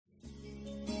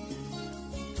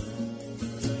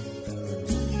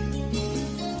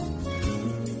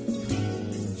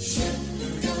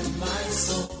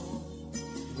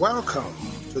Welcome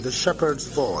to the Shepherd's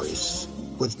Voice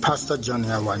with Pastor Johnny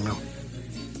Awanyo.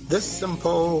 This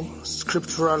simple,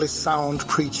 scripturally sound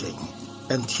preaching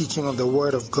and teaching of the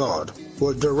Word of God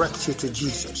will direct you to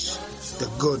Jesus, the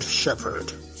Good Shepherd.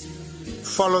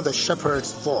 Follow the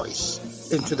Shepherd's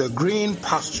voice into the green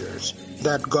pastures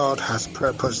that God has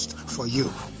purposed for you.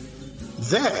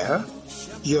 There,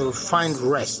 you'll find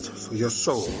rest for your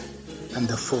soul and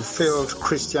the fulfilled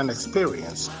Christian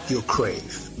experience you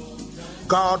crave.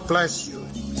 God bless you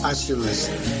as you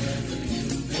listen.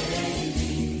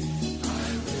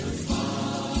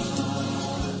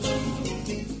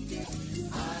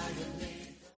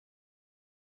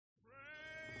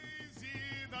 Praise ye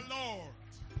the Lord.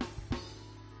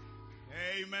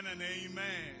 Amen and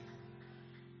amen.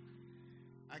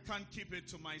 I can't keep it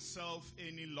to myself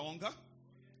any longer,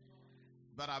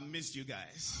 but I missed you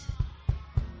guys.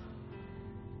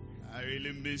 I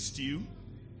really missed you.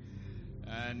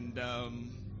 And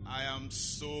I am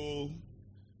so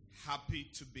happy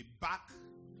to be back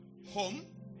home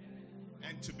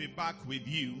and to be back with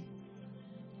you.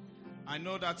 I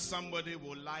know that somebody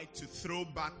would like to throw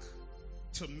back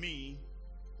to me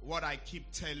what I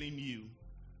keep telling you.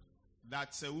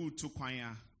 That's a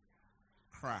utukwanya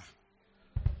cry.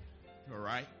 All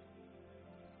right?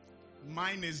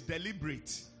 Mine is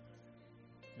deliberate.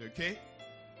 Okay?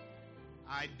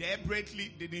 I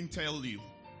deliberately didn't tell you.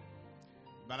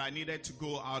 But I needed to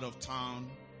go out of town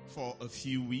for a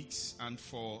few weeks and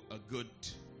for a good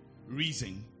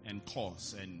reason and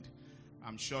cause. And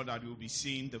I'm sure that we'll be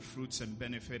seeing the fruits and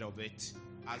benefit of it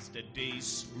as the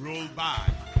days roll by.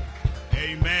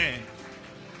 Amen.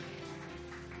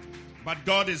 But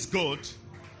God is good.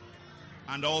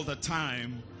 And all the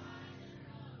time.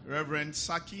 Reverend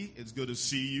Saki, it's good to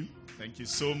see you. Thank you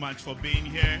so much for being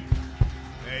here.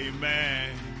 Amen.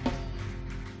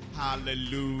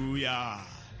 Hallelujah.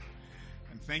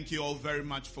 And thank you all very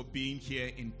much for being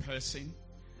here in person.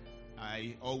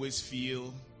 I always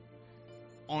feel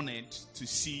honored to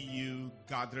see you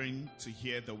gathering to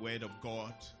hear the word of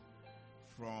God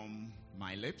from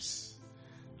my lips.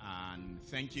 And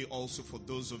thank you also for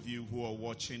those of you who are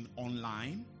watching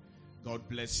online. God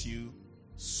bless you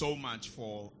so much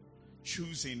for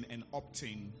choosing and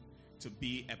opting to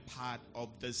be a part of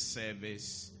this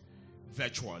service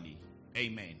virtually.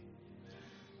 Amen.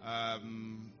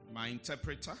 My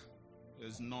interpreter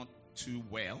is not too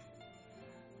well,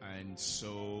 and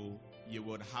so you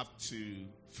would have to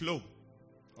flow.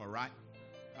 All right?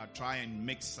 I'll try and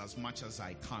mix as much as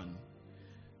I can,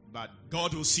 but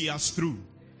God will see us through.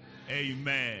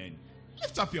 Amen.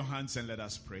 Lift up your hands and let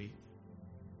us pray.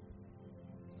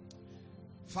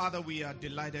 Father, we are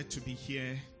delighted to be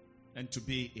here and to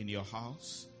be in your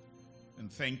house, and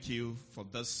thank you for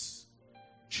this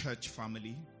church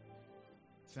family.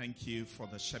 Thank you for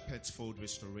the Shepherd's Fold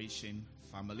Restoration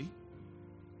family.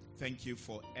 Thank you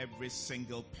for every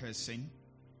single person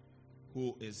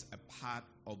who is a part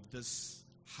of this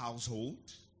household,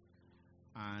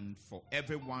 and for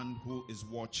everyone who is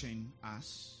watching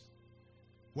us,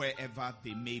 wherever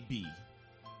they may be.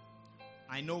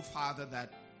 I know, Father,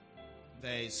 that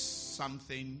there is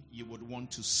something you would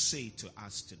want to say to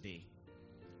us today.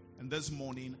 And this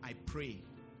morning, I pray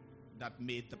that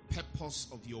may the purpose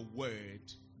of your word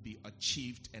be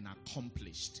achieved and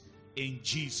accomplished in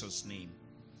Jesus' name.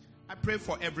 I pray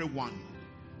for everyone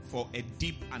for a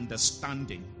deep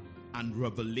understanding and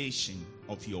revelation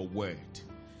of your word.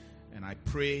 And I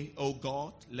pray, oh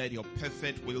God, let your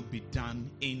perfect will be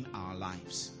done in our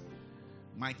lives.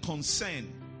 My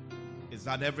concern is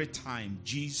that every time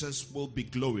Jesus will be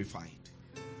glorified,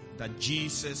 that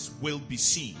Jesus will be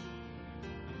seen,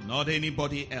 not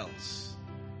anybody else,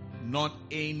 not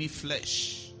any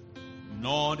flesh,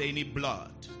 not any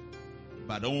blood,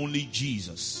 but only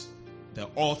Jesus, the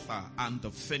author and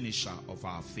the finisher of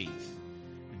our faith.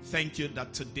 And thank you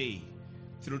that today,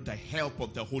 through the help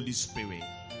of the Holy Spirit,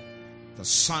 the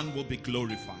Son will be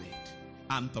glorified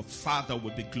and the Father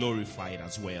will be glorified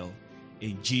as well.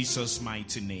 In Jesus'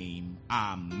 mighty name,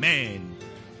 amen.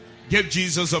 Give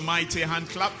Jesus a mighty hand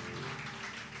clap.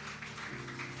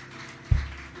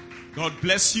 God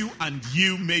bless you, and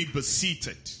you may be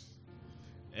seated.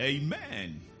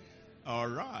 Amen. All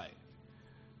right.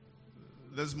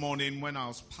 This morning when I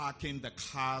was parking the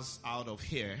cars out of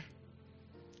here,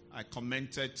 I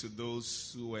commented to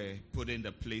those who were putting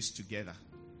the place together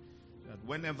that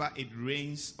whenever it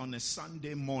rains on a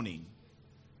Sunday morning,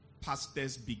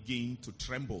 pastors begin to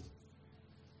tremble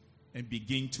and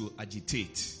begin to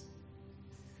agitate.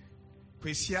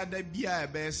 Kwesiada bia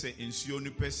ebe se ensio ni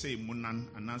pese munan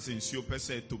anase ensio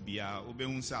pese to bia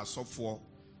obehun se asofo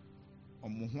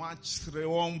omo ho achire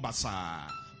won basa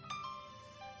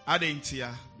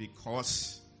Adentia,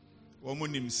 because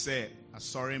woman say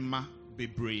sorry ma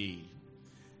bebre.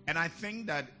 And I think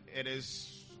that it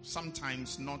is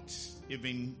sometimes not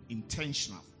even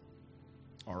intentional.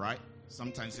 All right?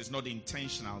 Sometimes it's not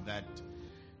intentional that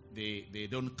they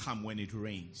don't come when it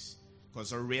rains.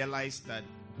 Because I realize that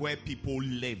where people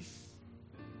live,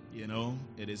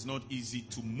 it is not easy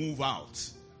to move out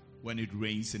when it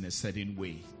rains in a certain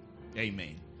way.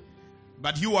 Amen.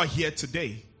 But you are here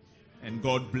today, and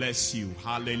God bless you.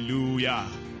 Hallelujah.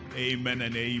 Amen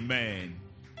and amen.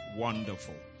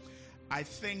 Wonderful. I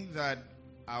think that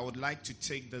I would like to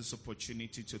take this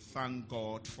opportunity to thank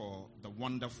God for the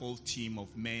wonderful team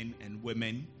of men and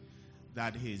women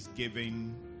that He's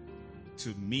given to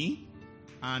me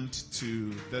and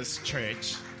to this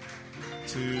church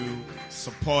to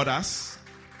support us,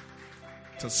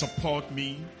 to support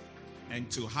me, and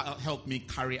to help me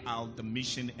carry out the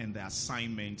mission and the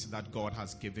assignment that God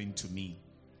has given to me.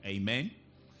 Amen.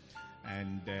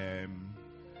 And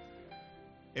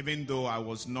even though I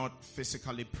was not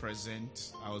physically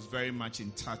present, I was very much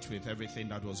in touch with everything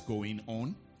that was going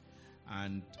on.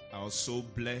 And I was so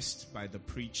blessed by the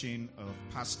preaching of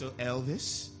Pastor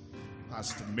Elvis,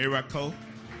 Pastor Miracle.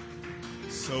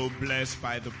 So blessed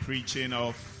by the preaching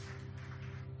of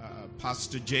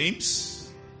Pastor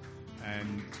James.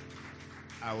 And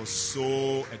I was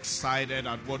so excited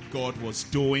at what God was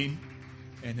doing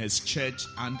in His church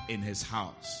and in His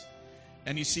house.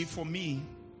 And you see, for me,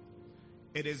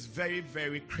 it is very,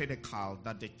 very critical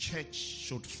that the church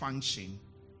should function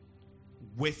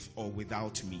with or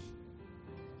without me.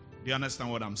 Do you understand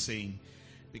what I'm saying?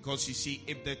 Because you see,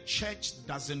 if the church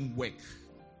doesn't work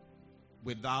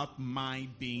without my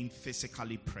being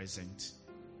physically present,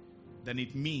 then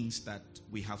it means that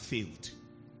we have failed.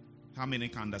 How many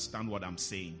can understand what I'm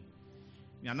saying?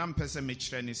 Nyanam pese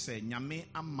mechreni say nyame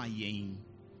amayen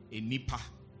enipa.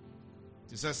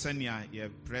 This is senior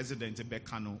President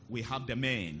Bekano. We have the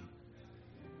man.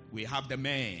 We have the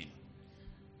man.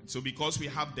 And so because we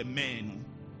have the man,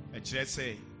 let's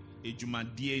say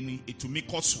ejumadieni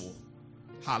etumikoswo.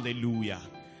 Hallelujah.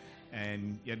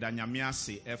 And yedanyamia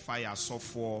say FI so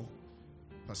for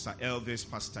Pastor Elvis,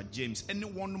 Pastor James,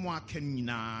 anyone more can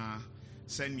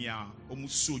senya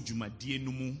omuso dwumadie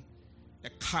no mu e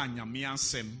ka nyame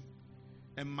asem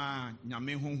e ma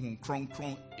nyame honhon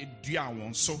kronkron edua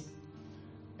won so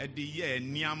e de ye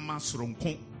niama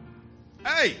soronko.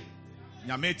 Hey,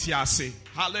 nyame ti ase.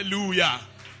 Hallelujah.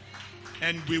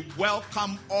 And we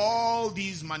welcome all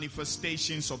these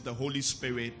manifestations of the Holy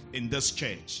Spirit in this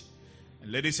church.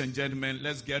 And ladies and gentlemen,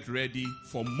 let's get ready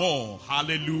for more.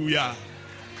 Hallelujah.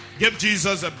 Give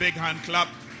Jesus a big hand clap.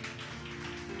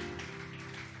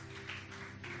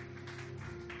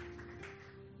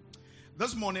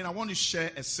 This morning, I want to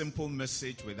share a simple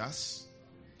message with us.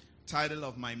 Title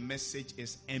of my message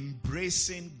is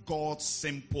Embracing God's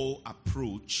Simple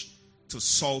Approach to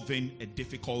Solving a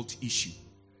Difficult Issue.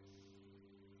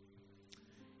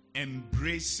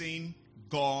 Embracing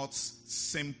God's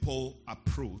simple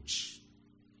approach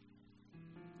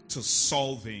to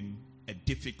solving a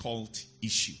difficult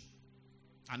issue.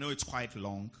 I know it's quite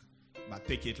long, but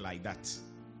take it like that.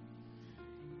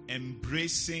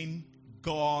 Embracing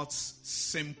God's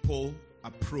simple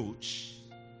approach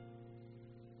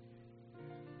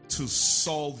to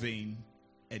solving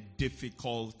a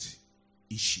difficult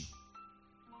issue.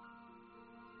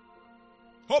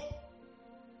 Hope.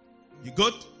 You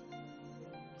good?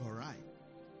 All right.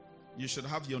 You should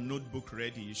have your notebook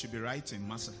ready. You should be writing,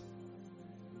 Master.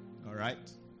 All right.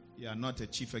 You are not a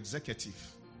chief executive.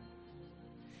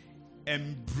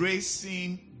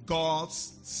 Embracing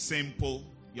God's simple.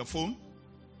 Your phone?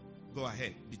 Go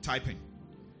ahead. Be typing.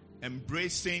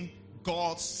 Embracing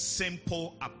God's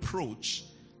simple approach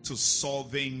to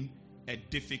solving a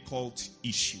difficult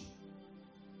issue.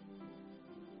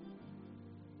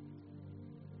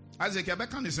 Isaac, I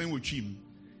can't say with him.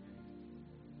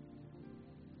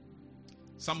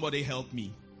 Somebody help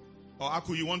me. Or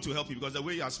Aku, you want to help me because the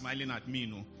way you are smiling at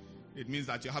me, it means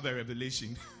that you have a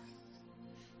revelation.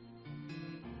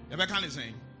 Rebecca is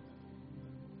saying,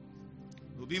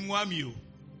 Obi Mwamiu.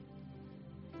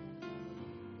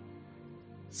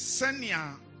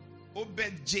 Senya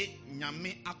obeje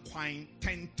nyame akwan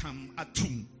tentam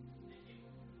atum.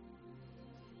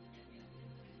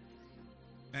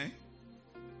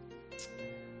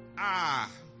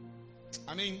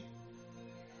 I mean,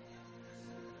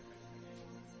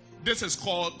 this is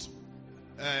called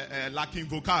lacking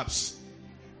vocabs.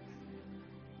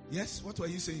 Yes, what were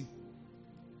you saying?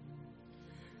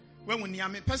 When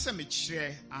nyame person me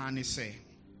share and say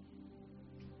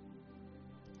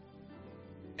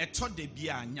eto de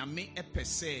bia nyame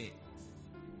epese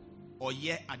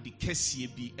ɔyɛ ade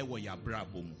kɛseɛ bi ɛwɔ yɛ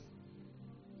abrabɔ mu.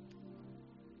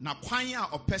 Na kwan a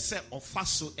ɔpɛ sɛ ɔfa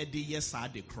so ɛde yɛ saa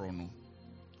de korɔ no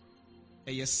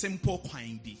ɛyɛ simple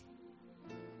kwan bi.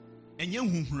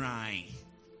 Ɛnyɛ huhuran.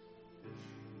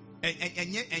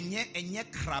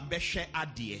 Ɛnyɛ krabɛhwɛ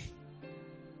adeɛ.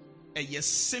 Ɛyɛ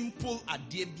simple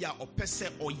adeɛ bi a ɔpɛ sɛ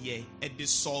ɔyɛ ɛde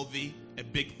solve a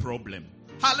big problem.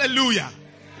 Hallelujah.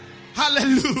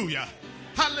 Hallelujah.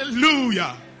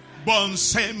 Hallelujah.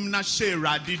 Bonsem na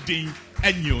shera didin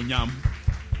enyonyam.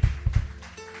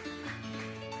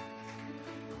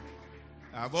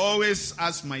 I've always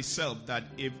asked myself that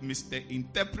if Mr.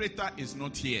 Interpreter is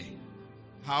not here,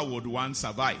 how would one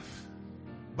survive?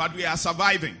 But we are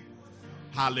surviving.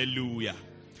 Hallelujah.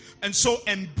 And so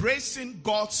embracing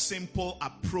God's simple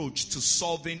approach to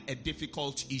solving a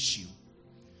difficult issue.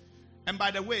 And by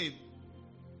the way,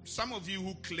 some of you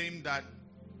who claim that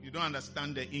you don't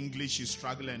understand the English, you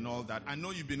struggle and all that. I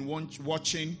know you've been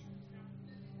watching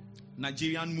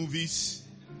Nigerian movies.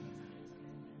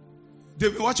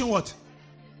 They've been watching what?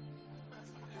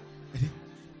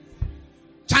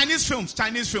 Chinese films.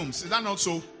 Is that not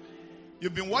so?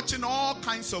 You've been watching all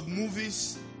kinds of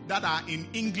movies that are in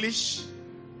English.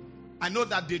 I know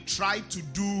that they try to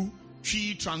do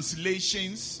key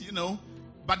translations,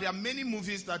 but there are many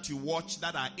movies that you watch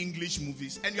that are English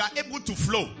movies, and you are able to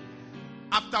flow.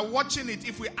 After watching it,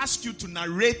 if we ask you to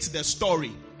narrate the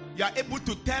story, you are able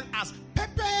to tell us,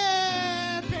 Pepe.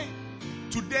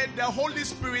 Today, the Holy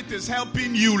Spirit is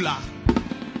helping you,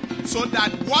 so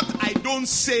that what I don't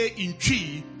say in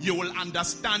key, you will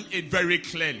understand it very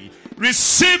clearly.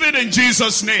 Receive it in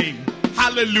Jesus' name.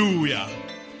 Hallelujah.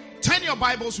 Turn your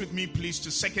Bibles with me, please,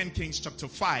 to 2 Kings chapter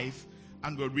 5,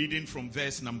 and we're reading from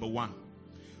verse number 1.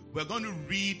 We're going to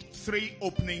read 3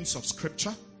 openings of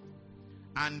scripture,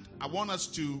 and I want us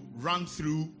to run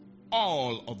through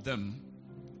all of them,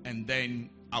 and then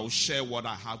I'll share what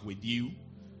I have with you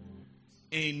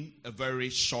in a very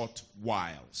short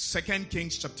while. 2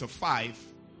 Kings chapter 5,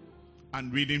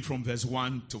 and reading from verse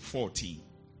 1 to 14.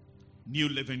 New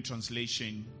Living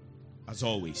Translation, as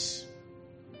always.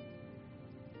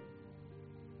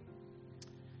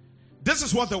 This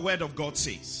is what the word of God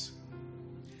says.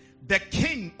 The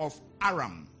king of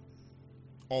Aram,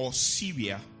 or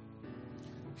Syria,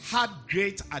 had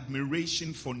great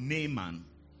admiration for Naaman,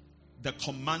 the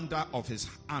commander of his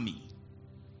army,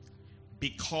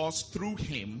 because through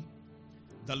him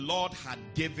the Lord had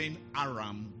given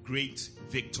Aram great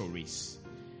victories.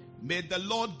 May the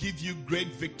Lord give you great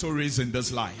victories in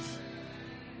this life.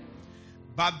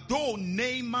 But though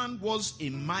Naaman was a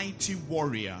mighty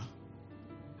warrior,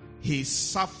 he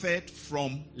suffered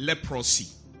from leprosy.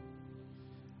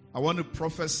 I want to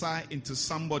prophesy into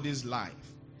somebody's life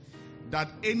that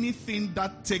anything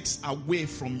that takes away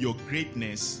from your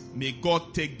greatness, may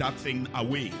God take that thing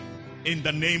away in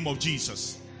the name of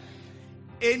Jesus.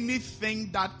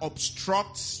 Anything that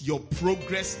obstructs your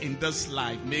progress in this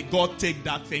life, may God take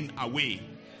that thing away.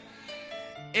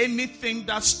 Anything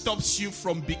that stops you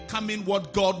from becoming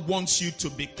what God wants you to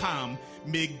become,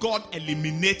 may God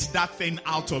eliminate that thing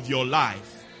out of your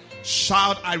life.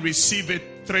 Shout, I receive it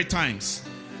 3 times.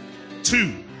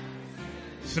 2,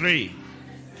 3.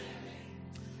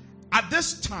 At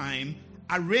this time,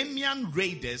 Aramean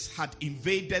raiders had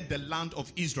invaded the land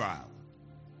of Israel.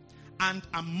 And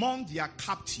among their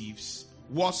captives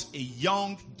was a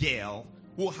young girl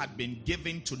who had been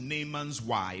given to Naaman's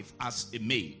wife as a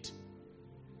maid.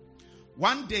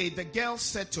 One day the girl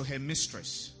said to her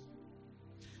mistress,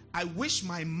 I wish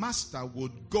my master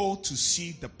would go to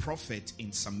see the prophet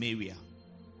in Samaria.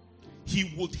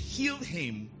 He would heal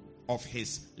him of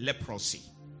his leprosy.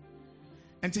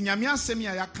 And in Yamia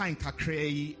Semia Yakan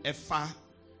Kakrei Efa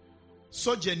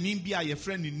Soja Nimbia ye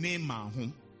friend in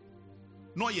Naaman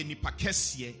no ye nipa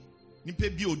kɛseɛ nipa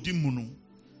bi odi mu no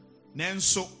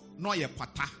nanso no ye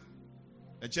kwata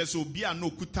ɛkyɛ sɛ obi a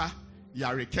no kuta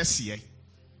yare kɛseɛ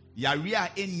yare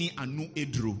a eni anu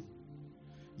eduro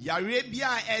yare bi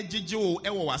a ɛgyegye wo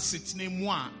ɛwɔ wasetena mu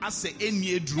a asɛ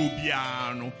eni eduro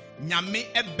biara no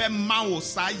nyame ɛbɛma wo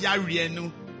saa yare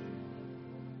no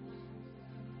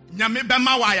nyame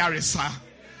bɛma wo yare sa.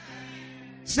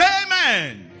 Say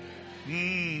amen.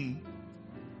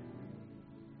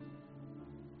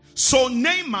 So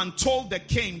Naaman told the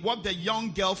king what the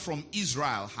young girl from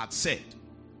Israel had said.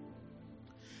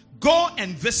 Go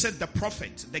and visit the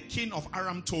prophet, the king of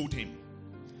Aram told him.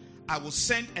 I will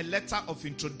send a letter of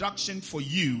introduction for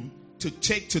you to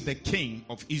take to the king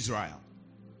of Israel.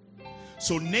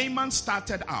 So Naaman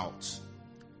started out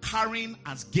carrying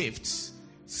as gifts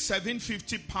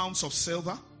 750 pounds of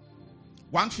silver,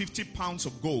 150 pounds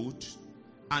of gold,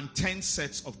 and 10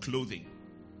 sets of clothing.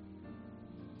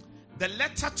 the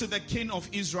letter to the king of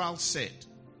Israel said,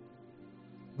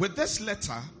 with this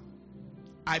letter,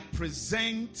 I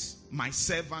present my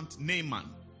servant Naaman.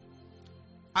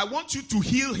 I want you to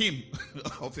heal him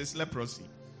of his leprosy.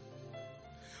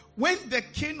 When the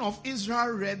king of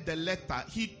Israel read the letter,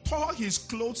 he tore his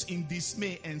clothes in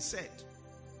dismay and said,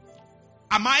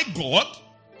 am I God?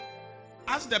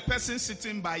 Ask the person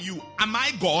sitting by you, am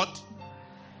I God?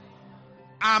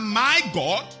 Am I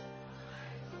God?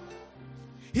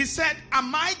 He said,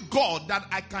 am I God that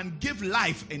I can give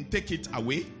life and take it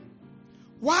away?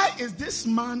 Why is this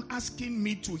man asking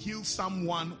me to heal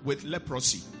someone with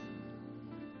leprosy?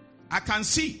 I can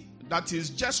see that he's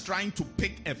just trying to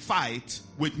pick a fight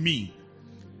with me.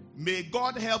 May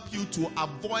God help you to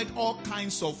avoid all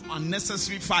kinds of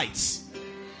unnecessary fights.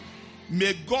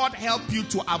 May God help you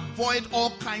to avoid all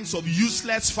kinds of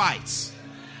useless fights.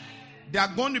 There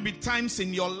are going to be times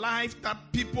in your life that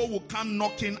people will come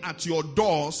knocking at your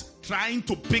doors trying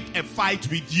to pick a fight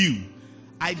with you.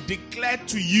 I declare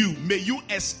to you, may you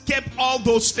escape all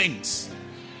those things.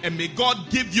 And may God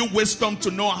give you wisdom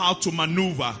to know how to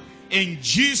maneuver. In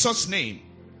Jesus' name.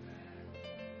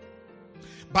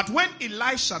 But when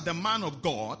Elisha, the man of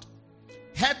God,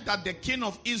 heard that the king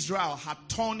of Israel had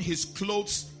torn his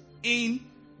clothes in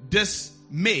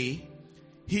dismay,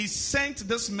 he sent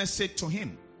this message to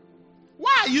him.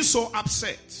 Why are you so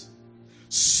upset?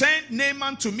 Send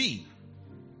Naaman to me,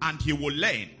 and he will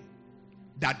learn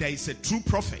that there is a true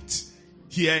prophet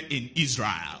here in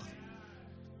Israel.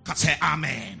 Ka say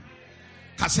amen.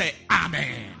 Ka say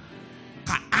amen.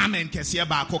 Ka amen kesiya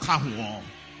ba ko ka ho.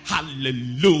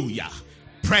 Hallelujah.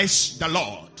 Praise the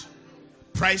Lord.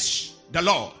 Praise the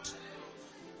Lord.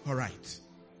 All right.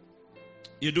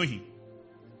 You're doing it.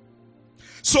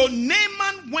 So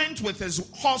Naaman went with his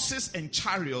horses and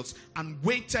chariots and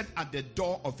waited at the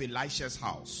door of Elisha's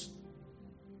house.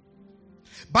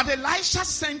 But Elisha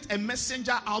sent a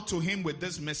messenger out to him with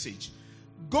this message.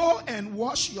 Go and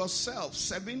wash yourself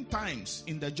 7 times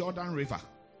in the Jordan River.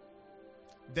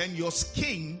 Then your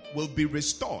skin will be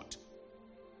restored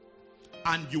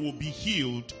and you will be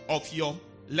healed of your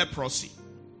leprosy.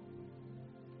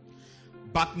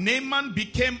 But Naaman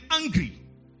became angry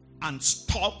and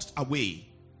stalked away.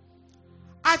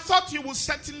 I thought he would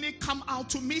certainly come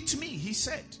out to meet me, he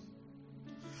said.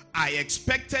 I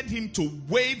expected him to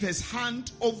wave his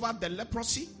hand over the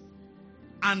leprosy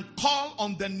and call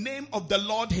on the name of the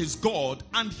Lord his God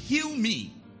and heal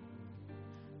me.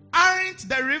 Aren't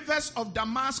the rivers of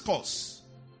Damascus,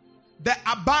 the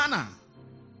Abana,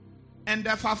 and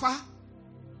the Fafa?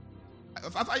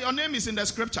 Fafa, your name is in the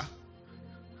scripture.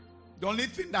 The only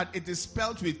thing that it is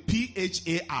spelled with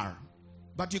P-H-A-R.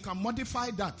 But you can modify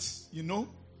that,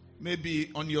 maybe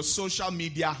on your social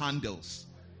media handles.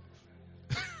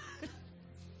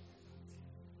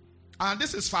 And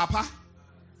this is Fapa.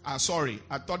 Sorry,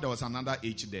 I thought there was another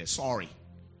H there. Sorry.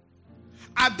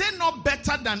 Are they not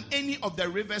better than any of the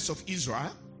rivers of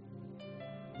Israel?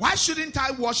 Why shouldn't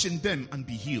I wash in them and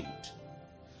be healed?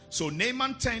 So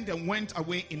Naaman turned and went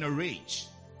away in a rage.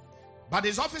 But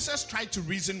his officers tried to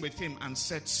reason with him and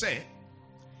said, Sir,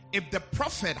 if the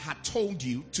prophet had told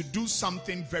you to do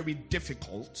something very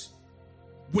difficult,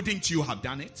 wouldn't you have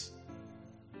done it?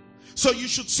 So you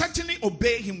should certainly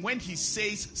obey him when he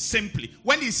says simply.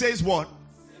 When he says what?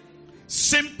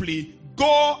 Simply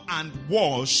go and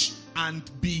wash and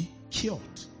be cured.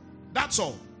 That's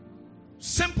all.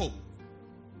 Simple.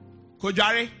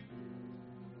 Kojare.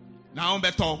 Now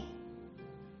better.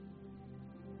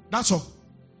 That's all.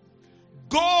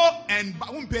 Go and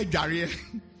Kojare.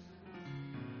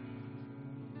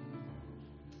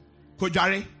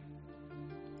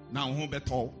 Now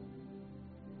better.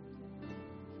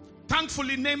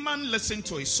 Thankfully, Naaman listened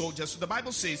to his soldiers. So the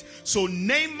Bible says, so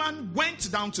Naaman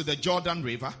went down to the Jordan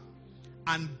River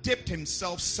and dipped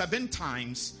himself 7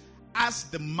 times as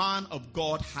the man of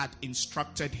God had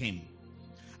instructed him.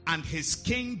 And his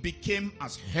skin became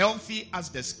as healthy as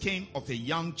the skin of a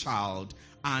young child,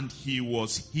 and he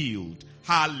was healed.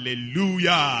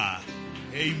 Hallelujah.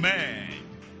 Amen.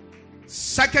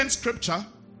 Second scripture,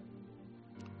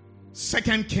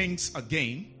 2 Kings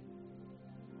again.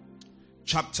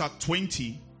 Chapter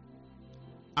 20,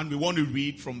 and we want to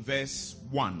read from verse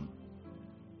 1.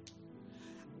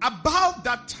 About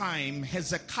that time,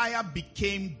 Hezekiah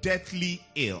became deathly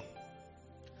ill,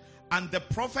 and the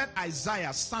prophet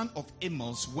Isaiah, son of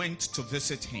Amos, went to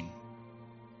visit him.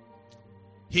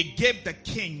 He gave the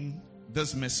king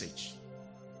this message.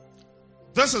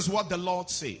 This is what the Lord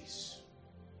says.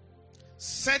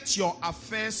 Set your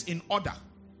affairs in order,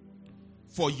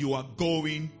 for you are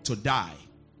going to die.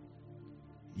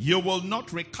 You will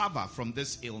not recover from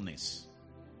this illness.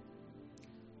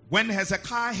 When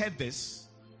Hezekiah heard this,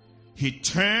 he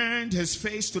turned his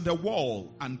face to the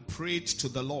wall and prayed to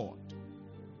the Lord.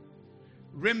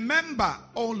 Remember,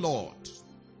 O Lord,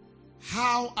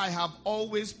 how I have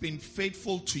always been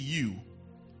faithful to you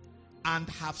and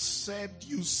have served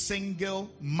you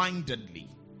single-mindedly,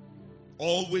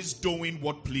 always doing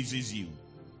what pleases you.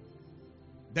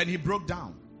 Then he broke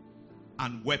down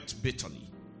and wept bitterly.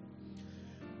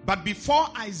 But before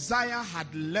Isaiah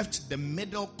had left the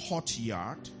middle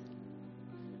courtyard,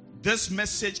 this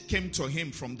message came to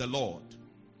him from the Lord.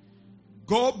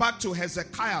 Go back to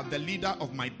Hezekiah, the leader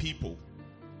of my people.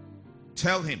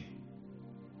 Tell him,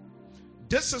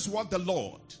 this is what the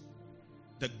Lord,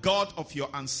 the God of your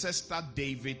ancestor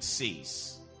David,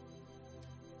 says.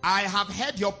 I have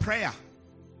heard your prayer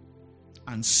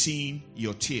and seen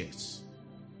your tears.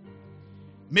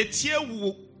 Metie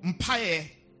wo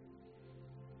mpae,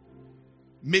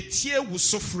 metie wo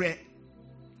sofre,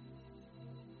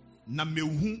 na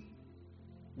mehu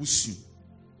wo su.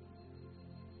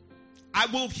 I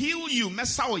will heal you,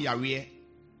 mesa wo yare,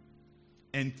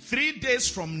 and 3 days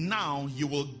from now you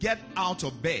will get out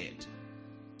of bed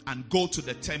and go to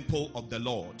the temple of the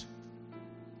Lord.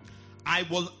 I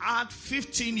will add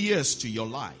 15 years to your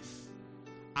life,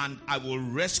 and I will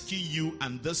rescue you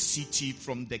and this city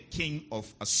from the king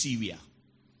of Assyria.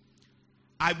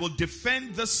 I will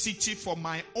defend this city for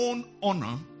my own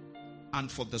honor and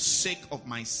for the sake of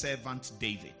my servant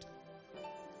David.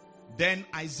 Then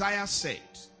Isaiah said,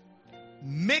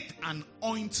 make an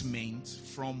ointment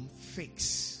from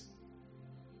figs.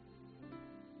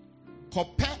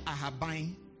 Kope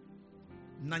ahaban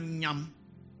na nyam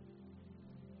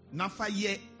na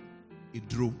faye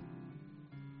idro.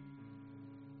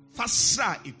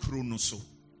 Fasra ikru no so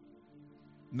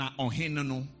na ohene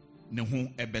no ne ho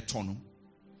ebetono.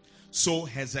 So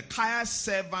Hezekiah's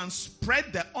servants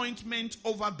spread the ointment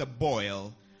over the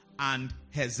boil, and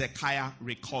Hezekiah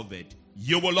recovered.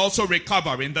 You will also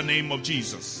recover in the name of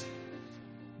Jesus.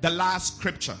 The last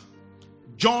scripture,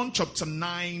 John chapter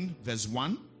 9 verse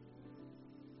 1.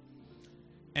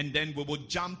 And then we will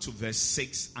jump to verse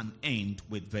 6 and end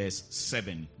with verse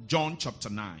 7. John chapter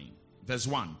 9 verse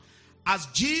 1. As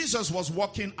Jesus was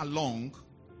walking along,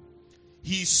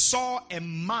 he saw a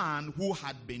man who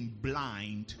had been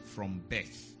blind from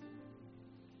birth.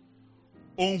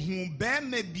 Ohun be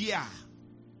mebia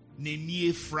neni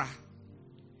efra.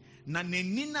 Na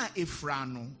neni na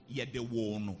efra no ye de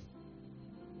wo no.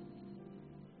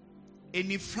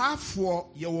 Enifrafo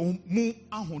ye wo mu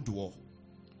ahodo.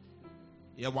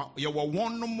 Ye wo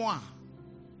won no mo a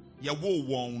ye wo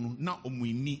won na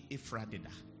omuini efra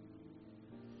deda.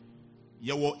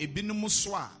 Ye wo ebinom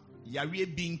so a yare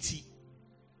binti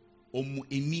omu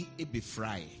eni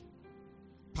ebefrae.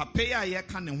 Papa ya ye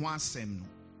ka ne ho asem no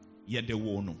ye de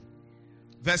wo no.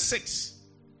 Verse 6.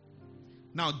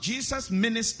 Now Jesus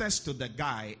ministers to the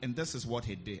guy, and this is what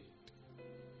he did.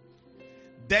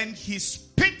 Then he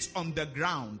spit on the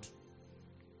ground,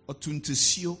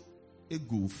 otuntisio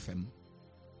egufem,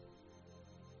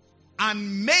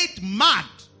 and made mad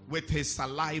with his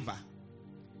saliva.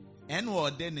 And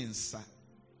ordenansa.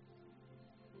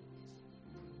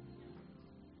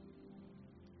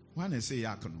 When I say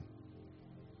yakono,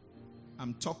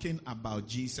 I'm talking about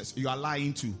Jesus. You are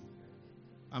lying too.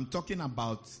 I'm talking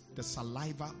about the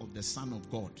saliva of the Son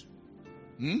of God.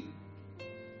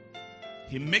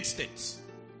 He mixed it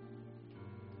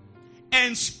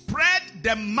and spread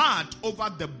the mud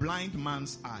over the blind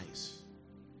man's eyes.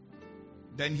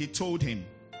 Then he told him,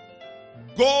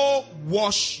 go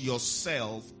wash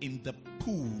yourself in the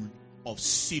pool of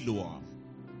Siloam.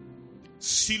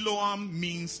 Siloam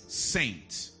means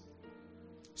saint.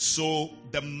 So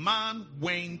the man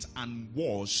went and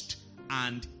washed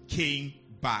and came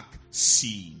back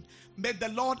seeing. May the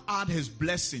Lord add his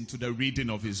blessing to the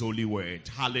reading of his holy word.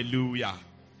 Hallelujah.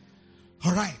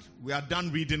 All right, we are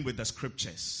done reading with the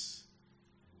scriptures.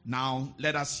 Now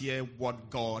let us hear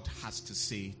what God has to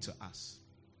say to us.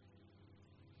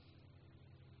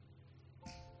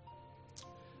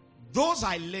 Those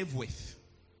I live with,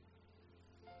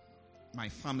 my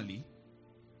family,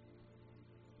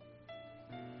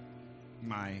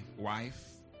 my wife,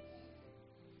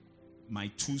 my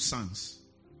 2 sons,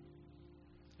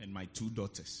 and my 2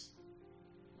 daughters,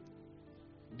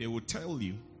 they will tell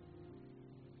you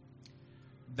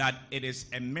that it is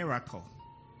a miracle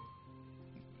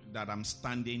that I'm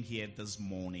standing here this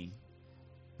morning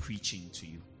preaching to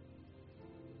you.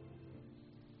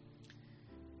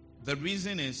 The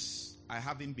reason is I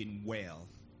haven't been well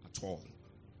at all.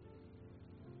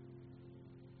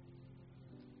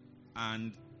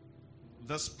 And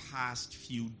this past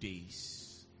few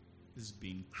days has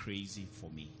been crazy for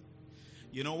me.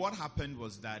 You know what happened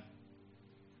was that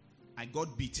I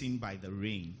got beaten by the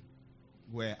rain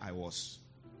where I was.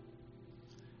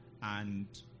 And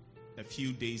a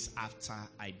few days after,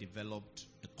 I developed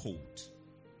a cold.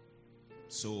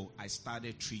 So I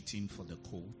started treating for the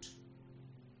cold.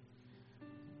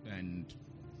 And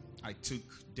I took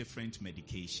different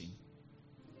medication.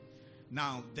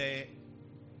 Now, the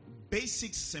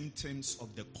basic symptoms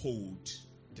of the cold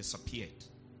disappeared.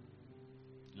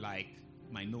 Like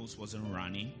my nose wasn't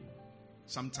running.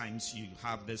 Sometimes you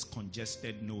have this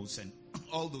congested nose and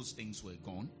all those things were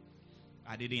gone.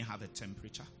 I didn't have a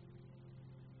temperature.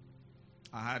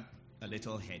 I had a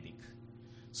little headache.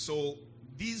 So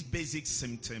these basic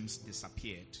symptoms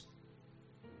disappeared.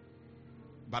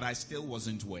 But I still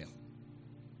wasn't well.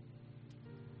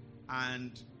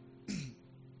 And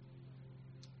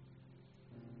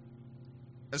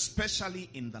especially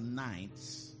in the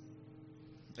nights,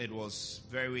 it was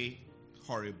very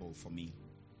horrible for me.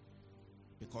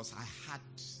 Because I had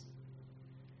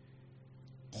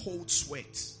cold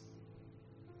sweat,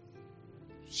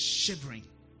 shivering.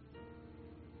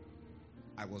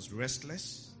 I was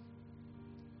restless.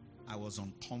 I was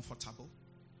uncomfortable.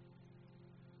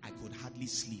 I could hardly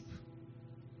sleep.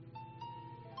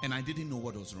 And I didn't know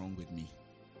what was wrong with me.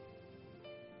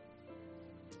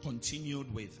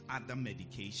 Continued with other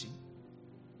medication.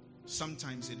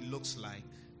 Sometimes it looks like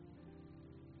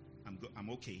I'm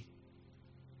okay.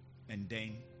 And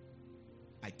then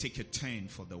I take a turn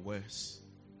for the worse.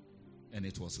 And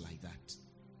it was like that.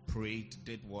 Prayed,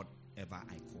 did whatever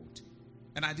I could.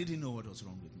 And I didn't know what was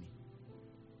wrong with me.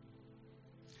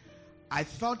 I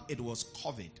thought it was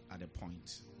COVID at a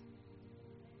point.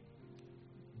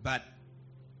 But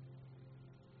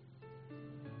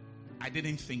I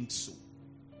didn't think so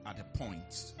at a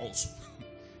point also.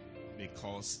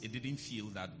 Because it didn't feel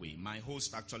that way. My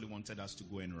host actually wanted us to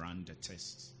go and run the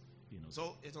tests.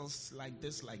 So it was like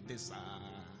this.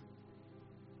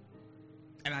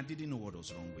 And I didn't know what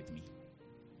was wrong with me.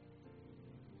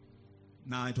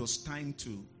 Now it was time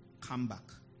to come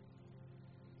back.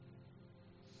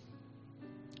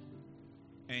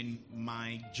 And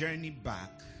my journey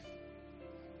back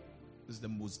is the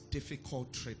most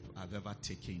difficult trip I've ever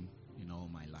taken in all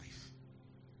my life.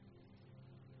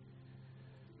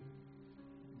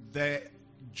 The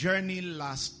journey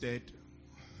lasted,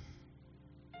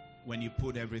 when you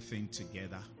put everything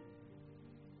together,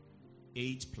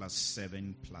 8 plus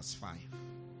 7 plus 5.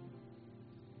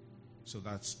 So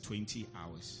that's 20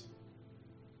 hours.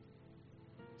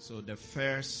 So the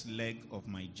first leg of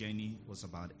my journey was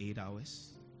about 8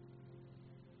 hours.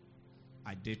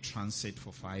 I did transit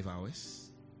for 5 hours.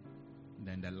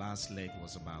 Then the last leg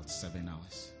was about 7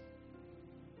 hours.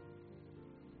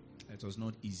 It was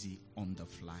not easy on the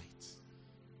flight.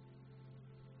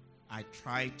 I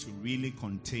tried to really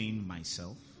contain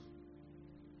myself.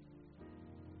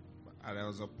 But there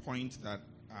was a point that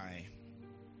I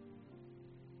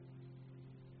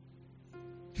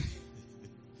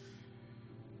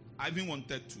even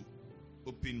wanted to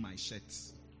open my shirt.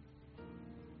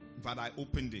 But I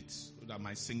opened it so that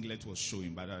my singlet was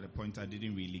showing. But at the point I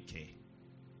didn't really care.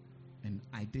 And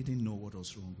I didn't know what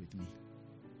was wrong with me.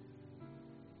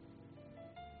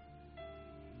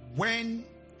 When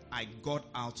I got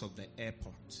out of the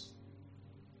airport,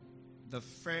 the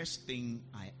first thing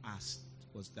I asked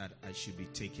was that I should be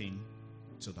taken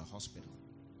to the hospital.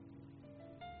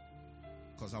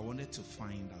 Because I wanted to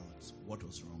find out what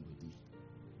was wrong with me.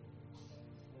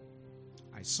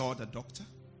 I saw the doctor.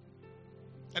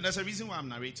 And there's a reason why I'm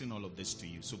narrating all of this to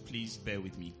you, so please bear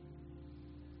with me.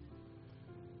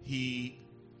 He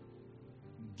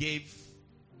gave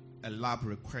a lab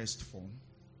request form.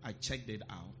 I checked it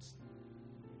out.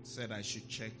 Said I should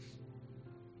check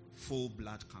full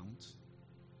blood count.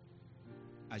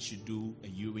 I should do a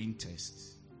urine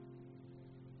test.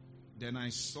 Then I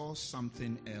saw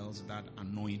something else that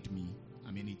annoyed me.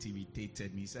 It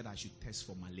irritated me. He said I should test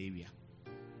for malaria.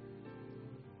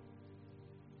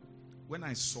 When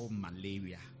I saw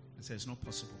malaria, I said, it's not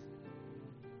possible.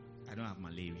 I don't have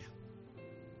malaria.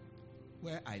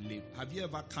 Where I live, have you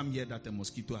ever come here that a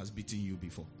mosquito has bitten you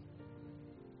before?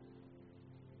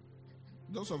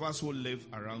 Those of us who live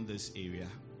around this area,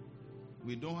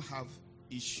 we don't have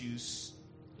issues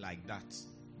like that.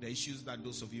 The issues that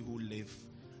those of you who live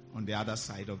on the other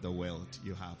side of the world,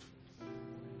 you have.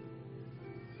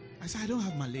 I said, I don't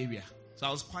have malaria. So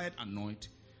I was quite annoyed.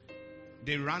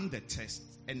 They ran the test,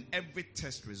 and every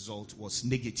test result was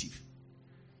negative.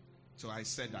 So I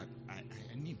said that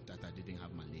I knew that I didn't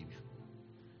have malaria.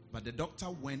 But the doctor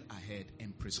went ahead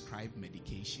and prescribed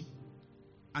medication,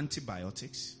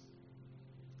 antibiotics,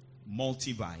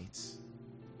 multivites,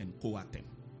 and Coartem.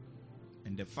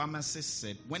 And the pharmacist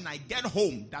said, when I get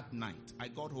home that night, I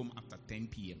got home after 10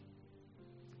 p.m.,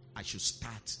 I should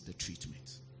start the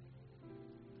treatment.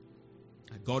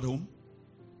 I got home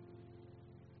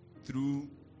through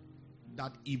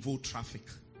that evil traffic.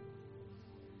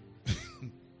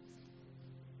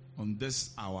 On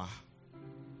this hour,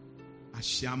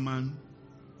 Ashaman,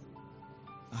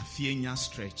 Afienya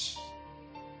stretch.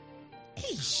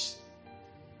 Eesh.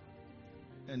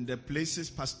 And the places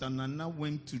Pastor Nana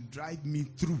went to drive me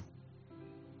through.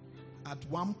 At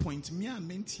one point, me and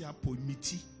Mentia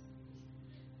Pomiti,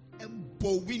 a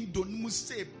bow window must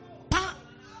say, pa.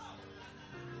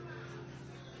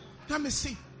 Let me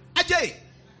see, Ajay,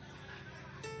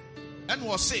 and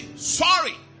was say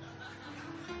sorry.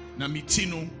 Na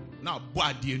mitino na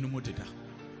boadi no modeda.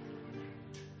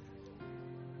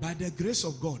 By the grace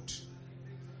of God,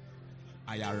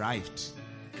 I arrived.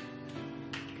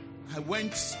 I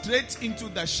went straight into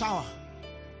the shower,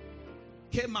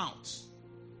 came out,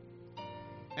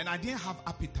 and I didn't have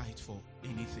appetite for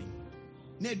anything.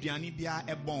 Ne duani bia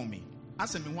e bon me.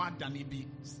 Asem me wa dani bi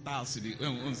style city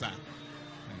unsa.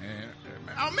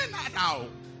 I mean now.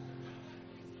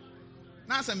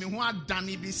 Now asem me wa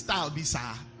dani bi style bi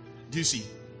sa. Do you see?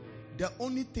 The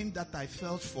only thing that I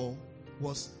felt for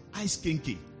was ice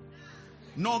kinky.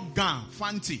 Not gun,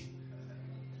 fancy.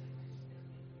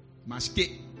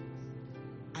 Mashke.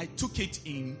 I took it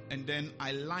in and then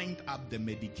I lined up the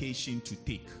medication to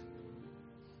take.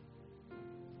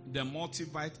 The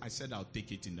multivite, I said I'll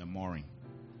take it in the morning.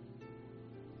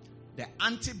 The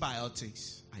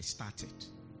antibiotics, I started.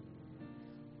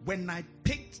 When I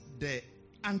picked the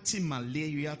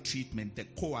anti-malaria treatment, the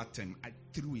Coartem, I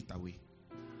threw it away.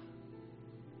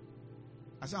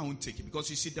 I said I won't take it because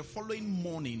you see, the following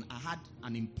morning I had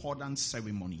an important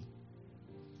ceremony.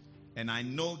 And I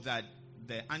know that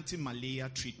the anti-malaria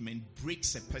treatment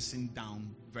breaks a person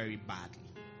down very badly.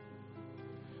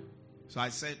 So I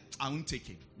said, I won't take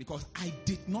it because I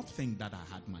did not think that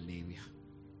I had malaria.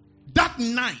 That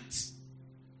night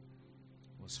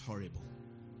was horrible.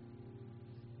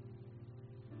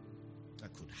 I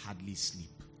could hardly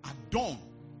sleep. At dawn,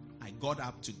 I got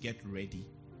up to get ready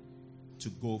to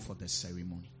go for the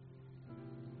ceremony.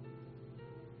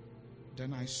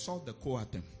 Then I saw the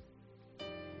Coartem.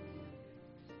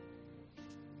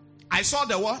 I saw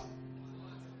the what?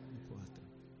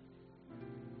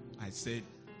 I said,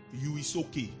 you is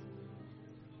okay.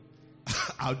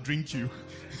 I'll drink you.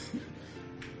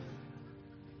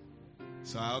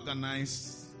 So I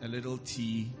organized a little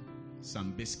tea,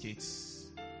 some biscuits,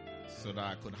 so that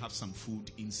I could have some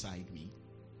food inside me.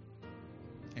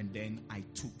 And then I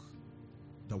took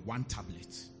the one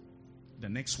tablet. The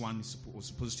next one was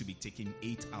supposed to be taken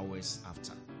 8 hours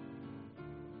after.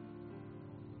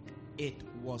 It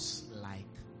was like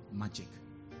magic.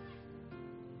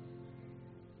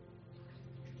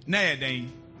 Now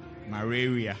then,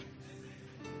 malaria.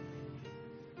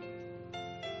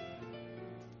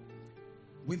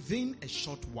 Within a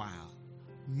short while,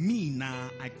 me now,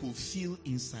 I could feel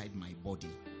inside my body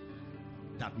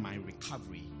that my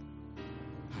recovery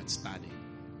had started.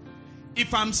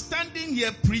 If I'm standing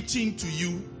here preaching to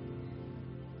you,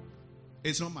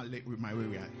 it's not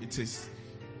malaria. It is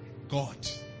God,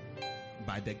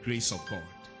 by the grace of God.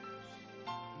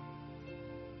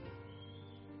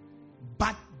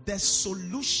 But the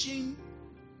solution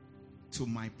to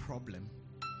my problem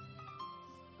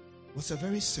was a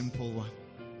very simple one.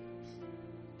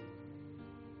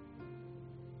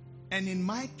 And in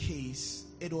my case,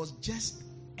 it was just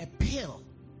a pill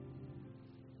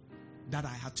that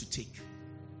I had to take.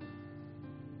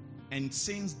 And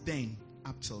since then,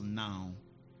 up till now,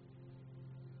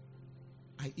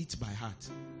 I eat by heart.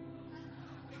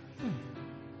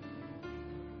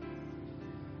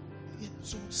 Yeah,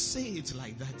 so say it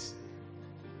like that.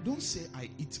 Don't say I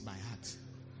eat by heart.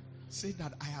 Say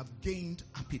that I have gained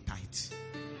appetite.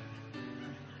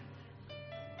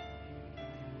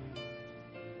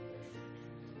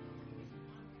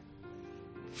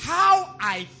 How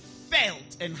I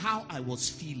felt and how I was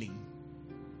feeling.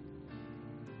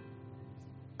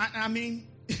 I mean,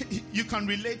 you can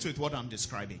relate with what I'm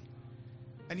describing.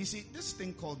 And you see, this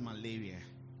thing called malaria,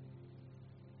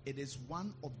 it is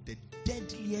one of the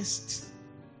deadliest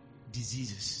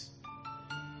diseases.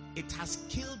 It has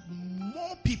killed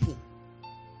more people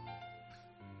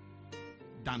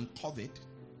than COVID,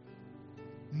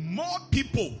 more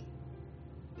people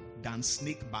than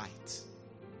snake bite,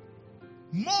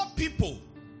 more people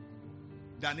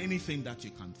than anything that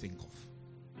you can think of.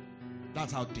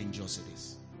 That's how dangerous it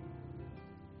is.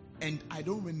 And I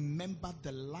don't remember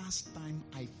the last time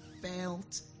I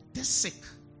felt this sick.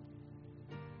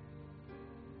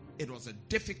 it was a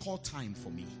difficult time for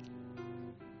me.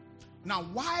 Now,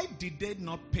 why did they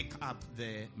not pick up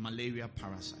the malaria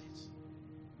parasites?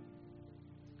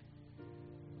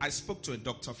 I spoke to a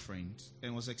doctor friend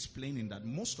and was explaining that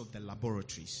most of the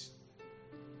laboratories,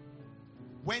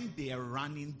 when they are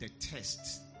running the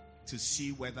tests to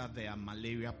see whether there are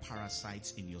malaria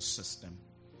parasites in your system,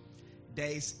 there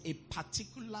is a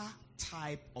particular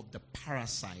type of the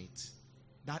parasite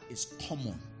that is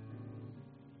common,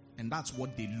 and that's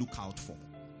what they look out for.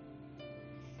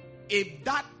 If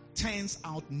that turns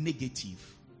out negative,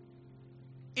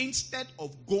 instead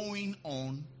of going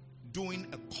on doing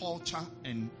a culture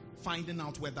and finding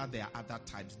out whether there are other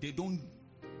types, they don't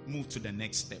move to the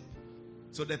next step.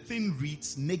 So the thing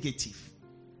reads negative,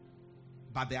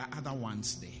 but there are other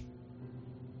ones there.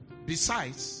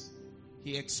 Besides,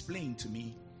 he explained to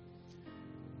me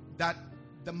that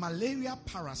the malaria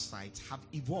parasites have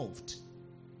evolved,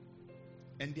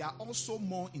 and they are also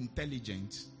more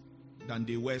intelligent than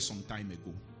they were some time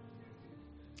ago.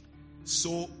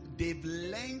 So they've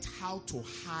learned how to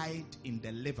hide in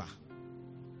the liver,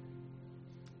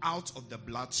 out of the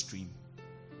bloodstream.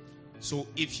 So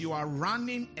if you are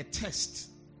running a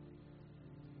test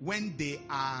when they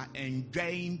are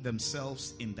enjoying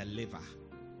themselves in the liver,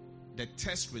 the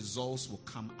test results will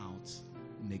come out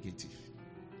negative.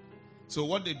 So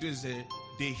what they do is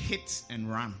they hit and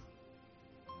run.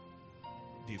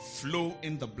 They flow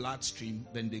in the bloodstream,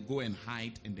 then they go and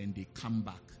hide, and then they come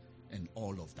back, and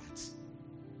all of that.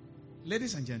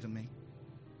 Ladies and gentlemen,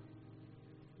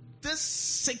 this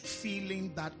sick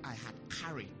feeling that I had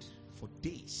carried for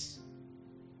days,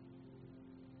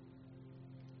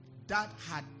 that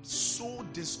had so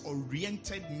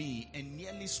disoriented me and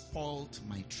nearly spoiled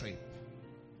my trip,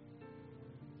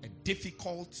 a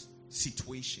difficult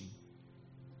situation,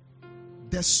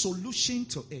 the solution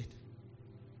to it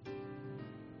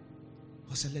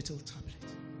was a little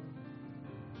tablet.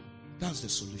 That was the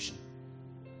solution.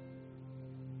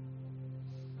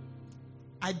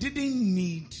 I didn't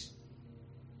need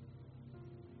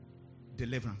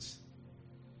deliverance.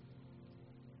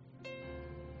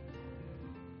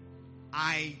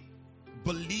 I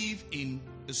believe in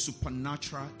a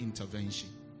supernatural intervention.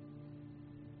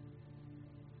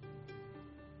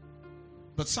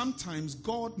 But sometimes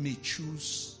God may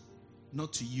choose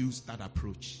not to use that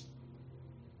approach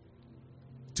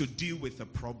to deal with a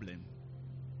problem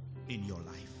in your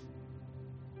life.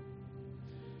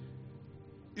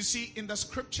 You see, in the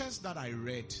scriptures that I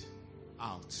read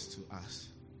out to us,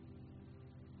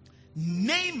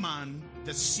 Naaman,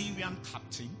 the Syrian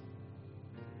captain,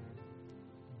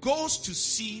 goes to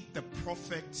see the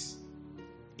prophet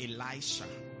Elisha,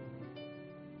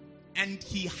 and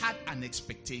he had an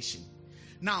expectation.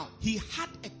 Now, he had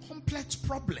a complex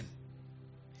problem.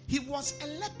 He was a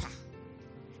leper,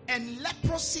 and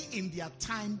leprosy in their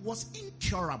time was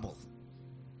incurable.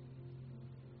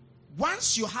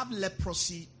 Once you have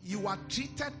leprosy, you are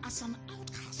treated as an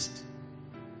outcast.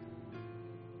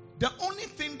 The only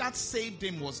thing that saved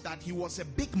him was that he was a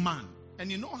big man. And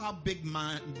you know how big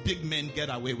men get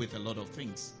away with a lot of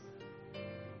things.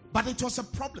 But it was a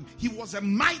problem. He was a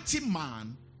mighty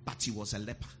man, but he was a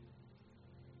leper.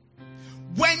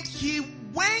 When he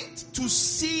went to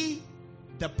see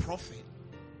the prophet,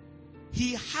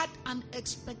 he had an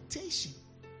expectation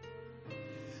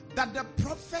that the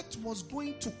prophet was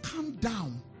going to come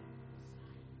down,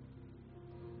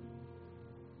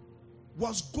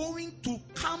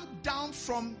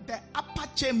 from the upper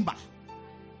chamber,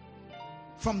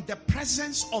 from the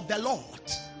presence of the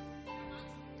Lord,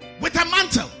 with a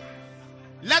mantle.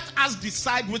 Let us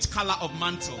decide which color of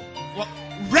mantle. Well,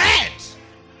 red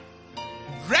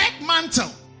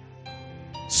mantle,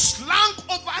 slung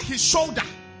over his shoulder.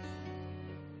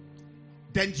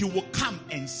 Then you will come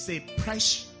and say,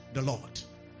 "Praise the Lord."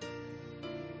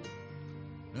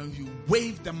 Then you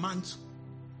wave the mantle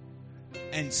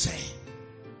and say,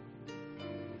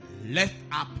 "Lift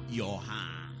up your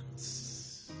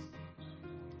hands,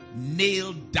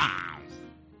 kneel down,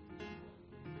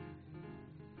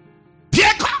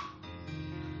 Pieka,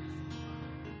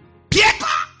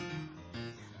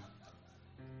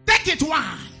 take it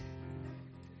one,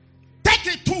 take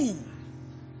it two,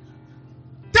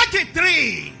 take it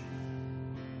three."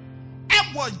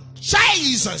 It was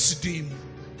Jesus' demon.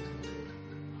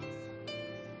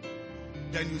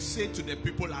 Then you say to the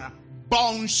people,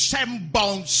 "Bonsem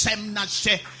na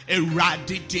she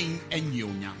eradicating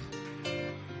enyonya."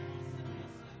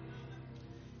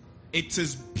 It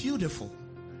is beautiful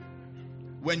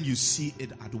when you see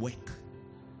it at work.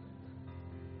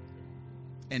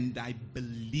 And I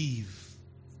believe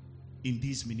in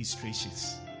these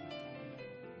ministrations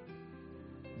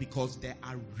Because there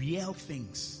are real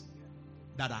things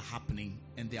that are happening,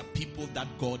 and there are people that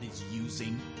God is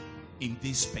using in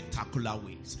these spectacular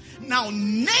ways. Now,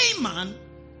 Naaman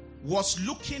was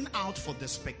looking out for the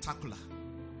spectacular.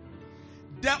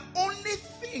 The only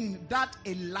thing that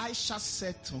Elisha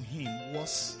said to him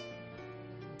was,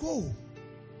 go,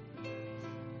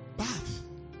 bath,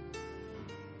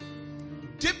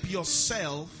 dip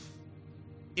yourself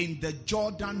in the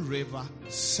Jordan River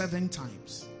 7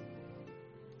 times,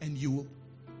 and you'll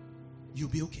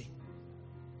be okay.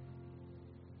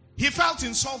 He felt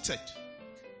insulted,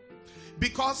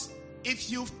 because if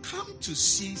you've come to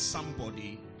see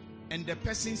somebody and the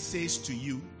person says to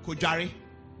you, Kojari,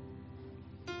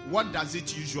 what does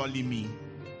it usually mean?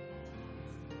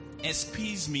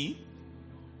 Excuse me.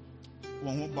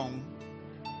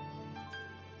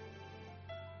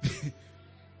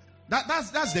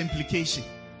 That's the implication.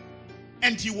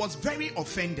 And he was very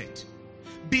offended.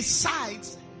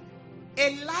 Besides,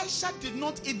 Elisha did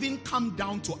not even come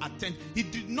down to attend. He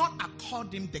did not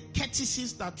accord him the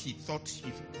courtesies that he thought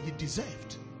he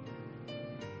deserved.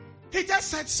 He just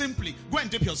said simply, go and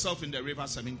dip yourself in the river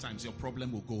 7 times. Your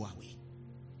problem will go away.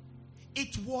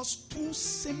 It was too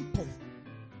simple.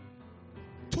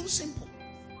 Too simple.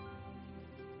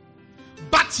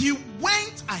 But he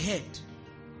went ahead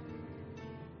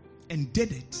and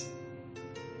did it.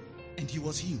 And he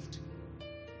was healed.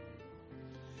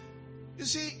 You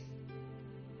see,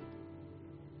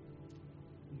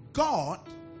 God,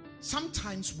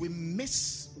 sometimes we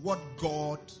miss what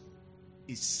God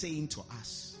is saying to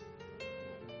us,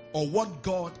 or what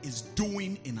God is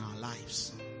doing in our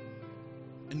lives,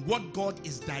 and what God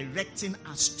is directing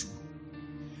us to,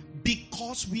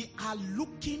 because we are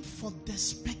looking for the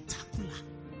spectacular.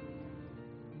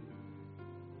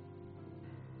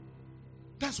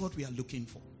 That's what we are looking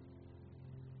for.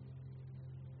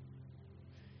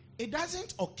 It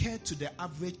doesn't occur to the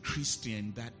average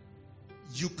Christian that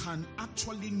you can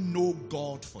actually know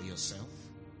God for yourself,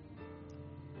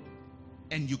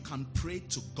 and you can pray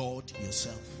to God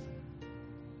yourself,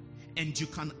 and you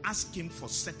can ask him for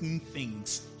certain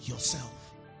things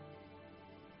yourself.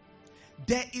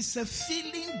 There is a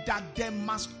feeling that there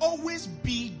must always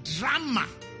be drama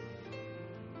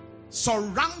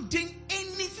surrounding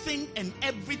anything and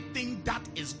everything that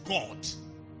is God.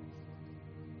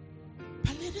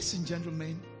 But ladies and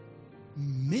gentlemen,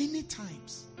 many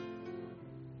times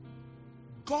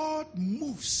God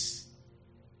moves,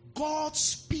 God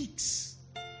speaks,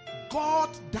 God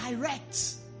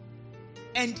directs,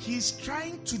 and he's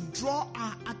trying to draw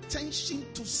our attention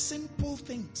to simple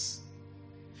things.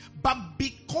 But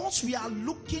because we are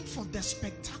looking for the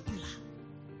spectacular,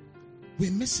 we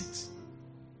miss it.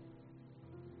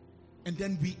 And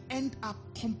then we end up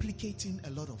complicating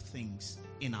a lot of things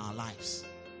in our lives,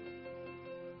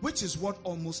 which is what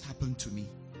almost happened to me.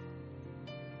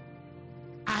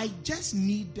 I just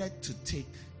needed to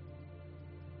take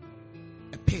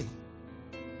a pill.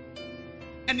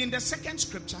 And in the second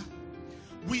scripture,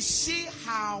 we see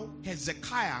how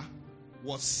Hezekiah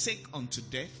was sick unto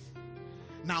death.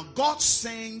 Now God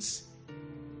sends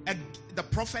the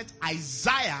prophet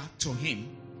Isaiah to him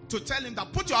to tell him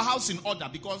that put your house in order,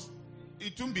 because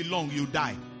it won't be long, you'll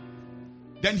die.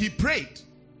 Then he prayed,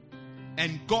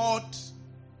 and God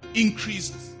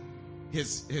increased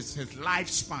his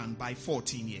lifespan by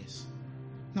 14 years.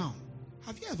 Now,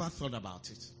 have you ever thought about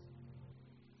it?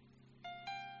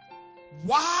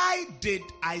 Why did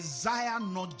Isaiah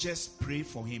not just pray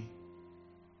for him?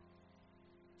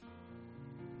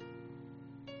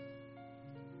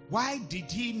 Why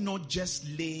did he not just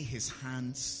lay his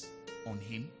hands on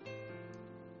him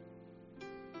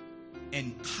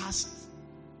and cast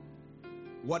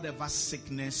whatever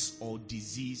sickness or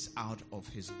disease out of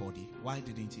his body? Why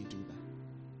didn't he do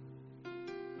that?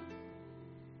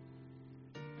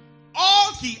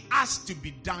 All he asked to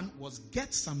be done was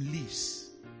get some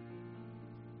leaves,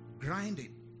 grind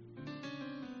it,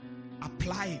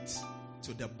 apply it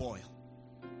to the boil,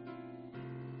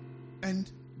 and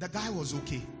the guy was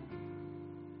okay.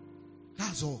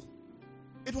 That's all.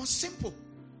 It was simple.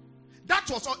 That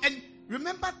was all. And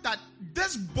remember that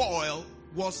this boil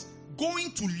was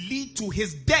going to lead to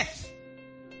his death.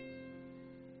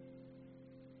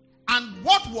 And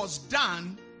what was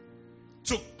done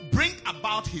to bring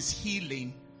about his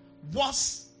healing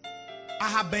was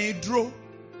ahabedro.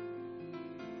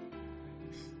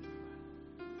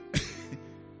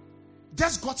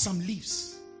 Just got some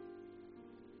leaves,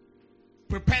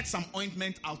 prepared some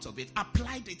ointment out of it,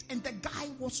 applied it, and the guy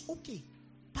was okay.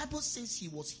 Bible says he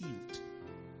was healed.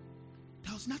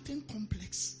 There was nothing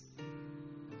complex.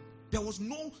 There was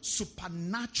no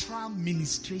supernatural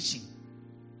ministration.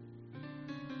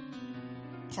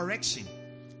 correction.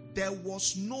 There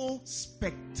was no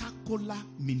spectacular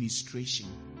ministration,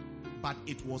 but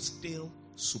it was still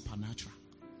supernatural.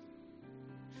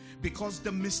 Because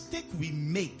the mistake we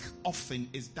make often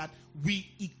is that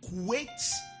we equate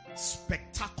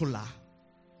spectacular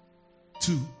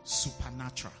to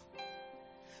supernatural.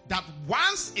 That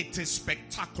once it is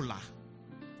spectacular,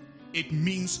 it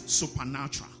means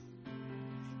supernatural.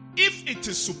 If it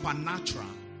is supernatural,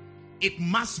 it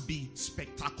must be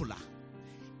spectacular.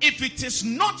 If it is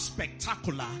not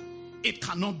spectacular, it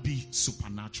cannot be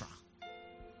supernatural.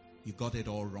 You got it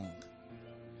all wrong.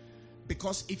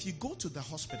 Because if you go to the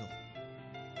hospital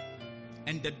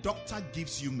and the doctor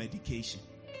gives you medication,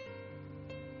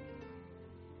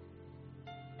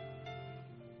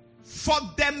 for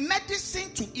the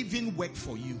medicine to even work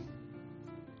for you,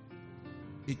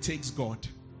 it takes God.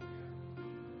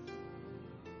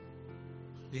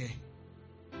 Yeah.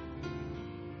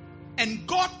 And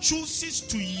God chooses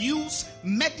to use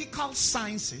medical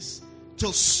sciences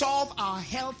to solve our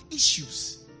health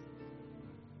issues.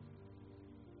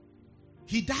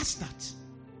 He does that.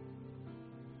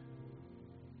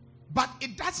 But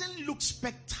it doesn't look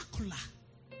spectacular.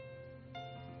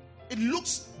 It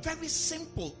looks very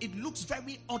simple. It looks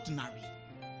very ordinary.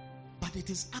 But it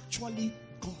is actually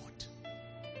God.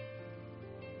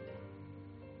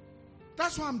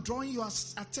 That's why I'm drawing your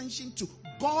attention to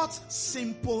God's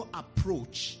simple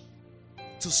approach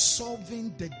to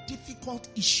solving the difficult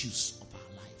issues of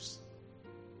our lives.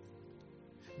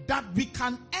 That we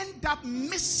can end up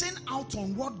missing out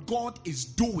on what God is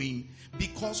doing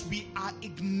because we are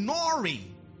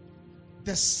ignoring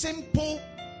the simple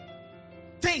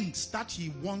things that He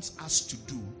wants us to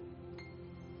do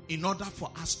in order for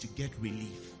us to get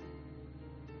relief.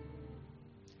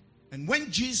 And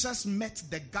when Jesus met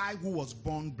the guy who was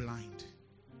born blind,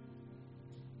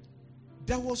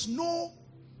 there was no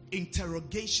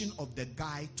interrogation of the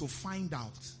guy to find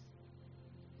out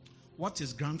what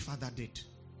his grandfather did,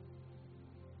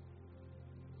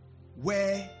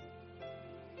 where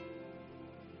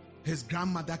his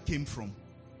grandmother came from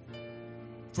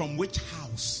which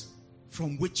house,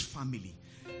 from which family.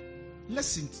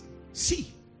 Listen,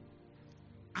 see,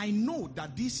 I know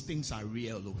that these things are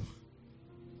real.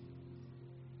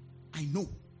 I know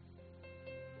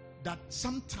that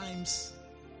sometimes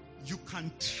you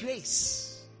can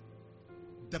trace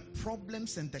the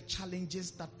problems and the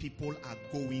challenges that people are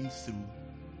going through.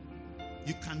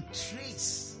 You can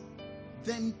trace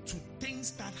them to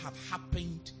things that have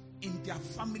happened in their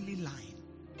family line.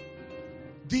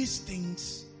 These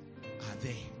things are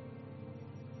there.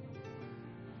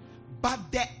 But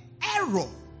the error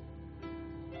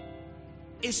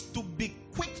is to be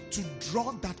quick to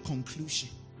draw that conclusion.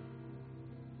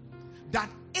 That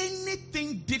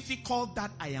anything difficult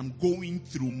that I am going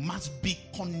through must be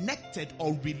connected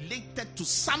or related to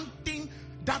something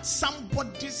that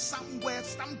somebody somewhere,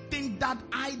 something that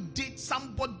I did,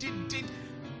 somebody did.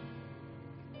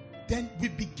 Then we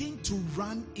begin to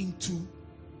run into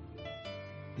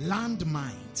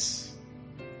landmines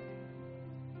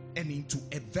and into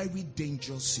a very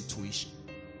dangerous situation.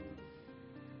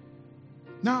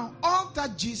 Now, all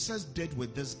that Jesus did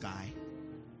with this guy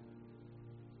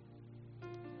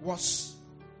was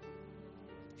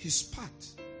his part.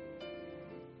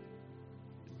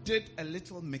 Did a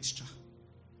little mixture,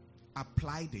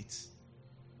 applied it,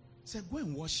 said, go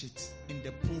and wash it in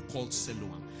the pool called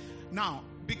Siloam. Now,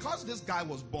 because this guy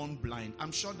was born blind,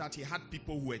 I'm sure that he had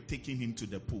people who were taking him to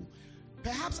the pool.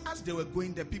 Perhaps as they were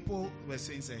going, the people were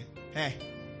saying, hey,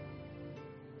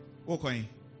 walk on.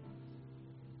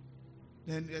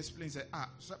 Then he explains,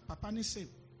 so Papa ni say,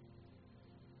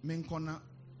 Menkona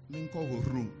Minko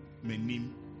room,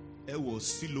 menim, ewo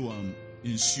Siloam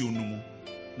in Sionumu.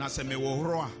 Na se me wo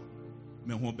roa,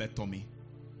 me ho betomi.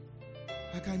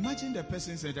 I can imagine the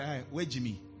person said, hey, where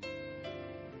Jimmy?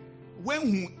 When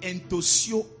who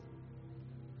entosio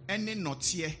ene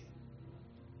notie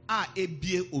a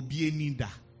ebie obie nida.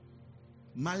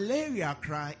 Malaria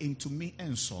cry into me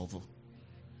and solve.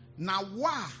 Na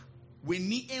wa we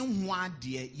ni enwa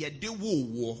de ye de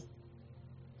wo.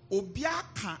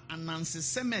 Obiaka ananse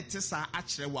semete sa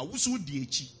akere wa wusu di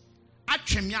echi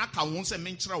atweme aka won se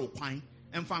menkyere wo kwan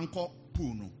emfanko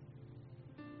pool no.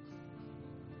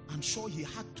 I'm sure he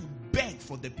had to beg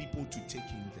for the people to take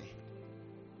him there.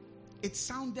 It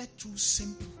sounded too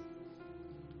simple.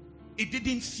 It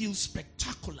didn't feel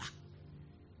spectacular.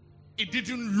 It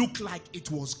didn't look like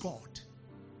it was God.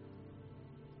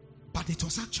 But it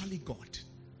was actually God.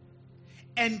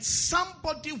 And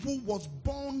somebody who was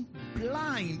born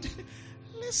blind,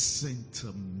 listen to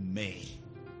me.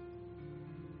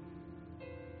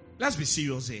 Let's be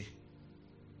serious here.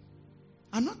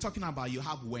 I'm not talking about you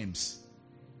have worms.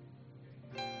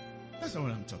 That's not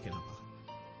what I'm talking about.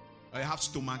 Or you have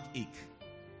stomach ache.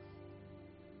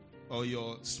 Or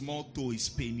your small toe is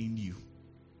paining you.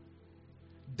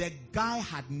 The guy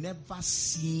had never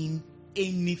seen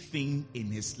anything in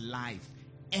his life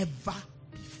ever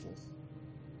before.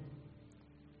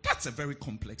 That's a very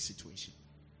complex situation.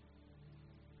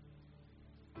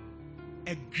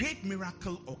 A great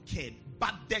miracle occurred,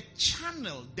 but the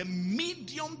channel, the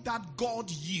medium that God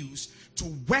used to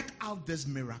work out this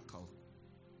miracle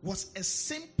was a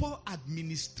simple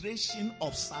administration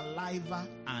of saliva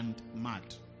and mud.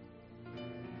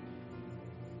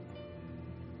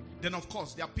 Then, of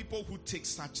course, there are people who take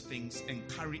such things and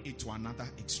carry it to another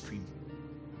extreme.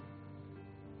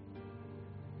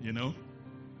 You know?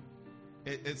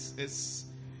 It's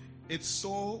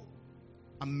so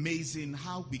amazing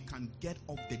how we can get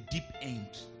off the deep end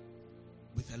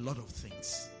with a lot of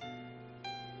things.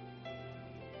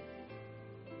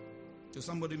 So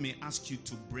somebody may ask you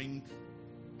to bring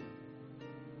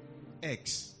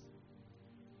eggs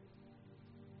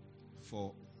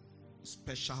for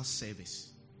special service.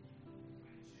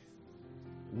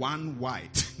 One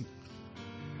white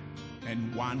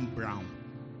and one brown.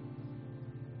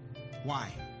 Why?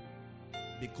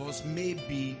 Because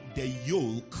maybe the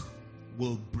yolk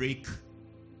will break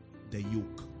the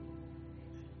yolk.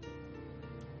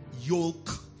 Yolk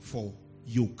for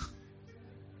yolk.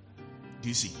 Do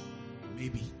you see?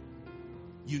 Maybe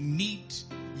you need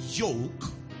yolk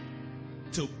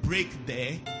to break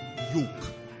the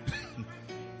yolk.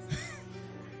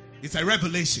 It's a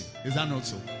revelation. Is that not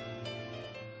so?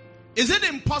 Is it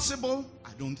impossible?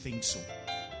 I don't think so.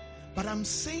 But I'm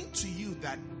saying to you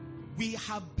that we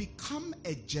have become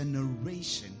a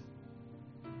generation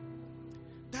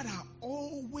that are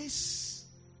always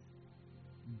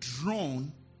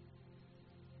drawn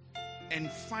and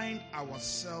find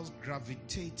ourselves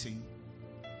gravitating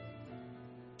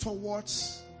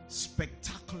towards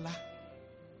spectacular,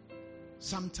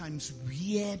 sometimes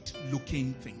weird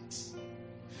looking things.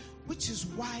 Which is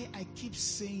why I keep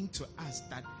saying to us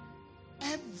that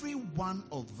every one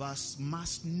of us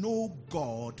must know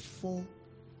God for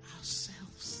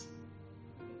ourselves.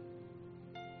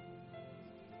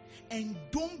 And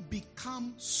don't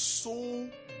become so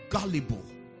gullible,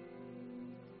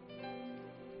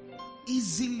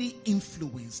 easily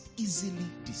influenced, easily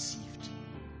deceived.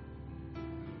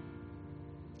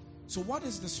 So what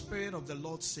is the Spirit of the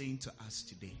Lord saying to us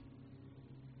today?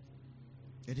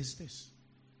 It is this.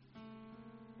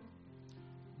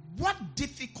 What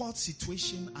difficult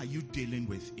situation are you dealing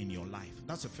with in your life?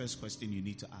 That's the first question you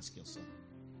need to ask yourself.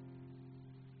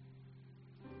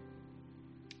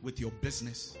 With your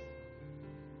business,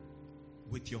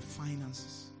 with your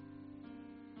finances,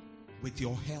 with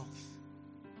your health,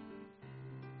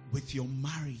 with your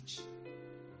marriage,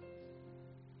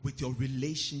 with your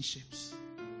relationships,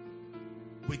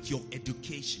 with your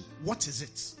education. What is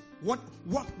it? What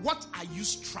are you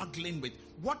struggling with?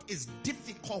 What is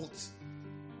difficult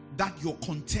that you're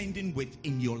contending with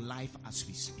in your life as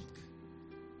we speak?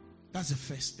 That's the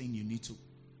first thing you need to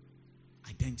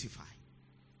identify.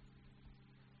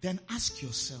 Then ask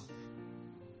yourself,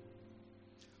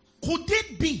 could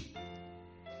it be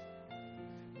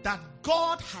that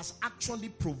God has actually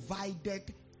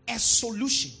provided a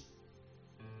solution,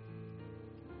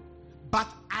 but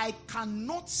I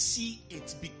cannot see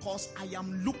it because I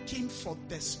am looking for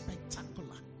the spectacular?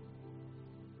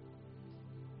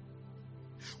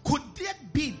 Could it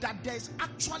be that there is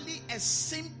actually a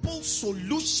simple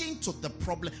solution to the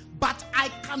problem, but I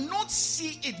cannot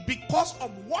see it because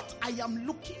of what I am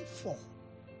looking for?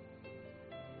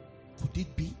 Could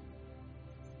it be?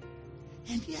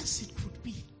 And yes, it could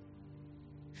be.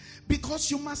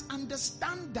 Because you must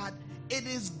understand that it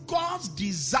is God's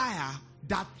desire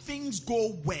that things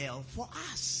go well for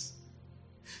us.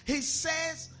 He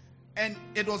says, and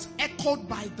it was echoed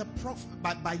by the prophet,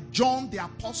 by John the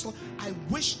apostle, I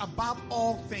wish above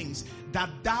all things that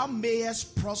thou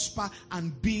mayest prosper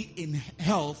and be in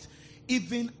health,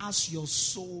 even as your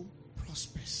soul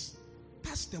prospers.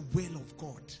 That's the will of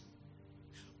God.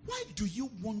 Why do you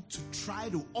want to try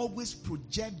to always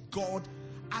project God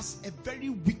as a very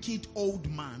wicked old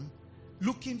man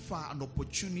looking for an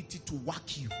opportunity to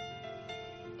whack you?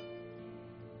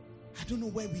 I don't know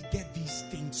where we get these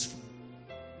things from.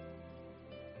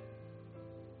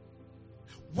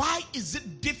 Why is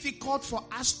it difficult for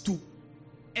us to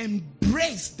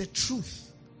embrace the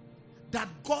truth that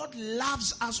God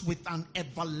loves us with an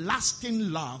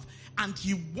everlasting love and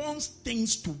He wants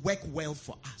things to work well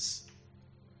for us?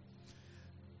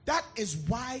 That is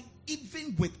why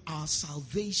even with our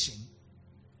salvation,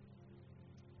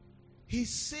 He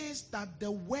says that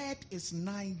the word is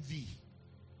nigh thee.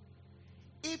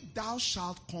 If thou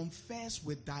shalt confess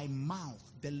with thy mouth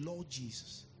the Lord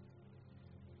Jesus,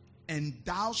 and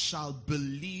thou shalt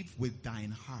believe with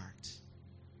thine heart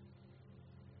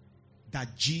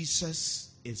that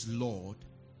Jesus is Lord,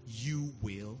 you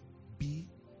will be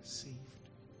saved.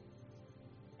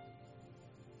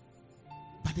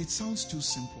 But it sounds too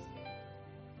simple.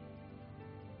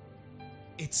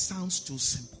 It sounds too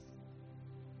simple.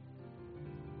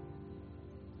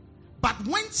 But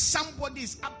when somebody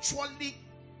is actually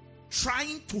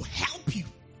trying to help you,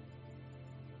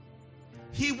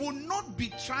 he will not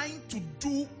be trying to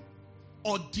do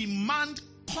or demand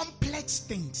complex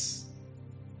things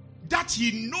that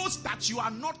he knows that you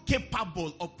are not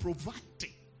capable of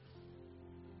providing.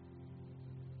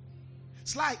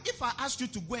 It's like if I asked you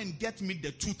to go and get me the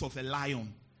tooth of a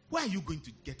lion, where are you going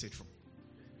to get it from?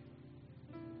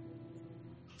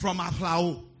 From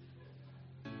Aflao?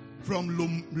 From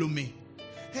Lome?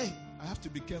 Hey, I have to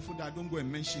be careful that I don't go and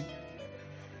mention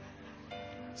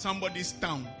somebody's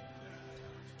town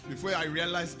before I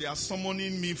realize they are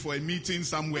summoning me for a meeting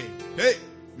somewhere. Hey,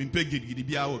 where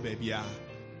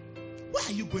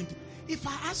are you going to? If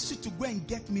I ask you to go and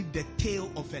get me the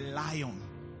tail of a lion,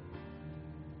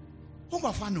 who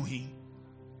will know him?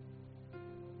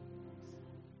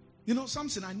 You know,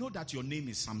 Samson, I know that your name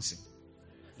is Samson.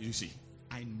 You see,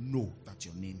 I know that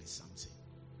your name is Samson.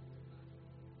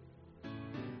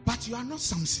 But you are not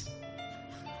Samson.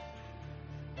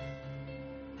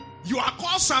 You are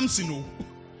called Samson, oh,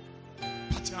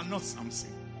 but you are not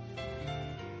Samson.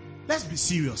 Let's be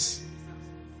serious.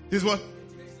 This one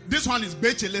is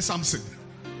Bechele Samson.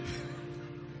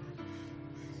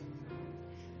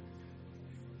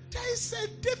 There is a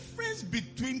difference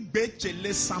between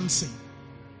Bechele Samson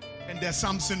and the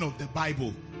Samson of the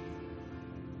Bible.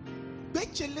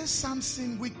 Bechele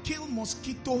Samson, we kill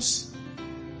mosquitoes,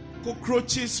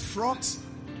 cockroaches, frogs.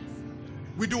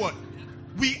 We do what?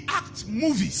 We act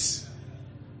movies.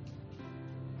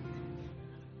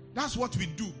 That's what we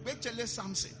do. Bechele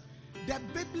Samson. The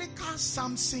biblical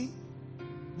Samson,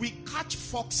 we catch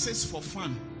foxes for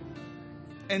fun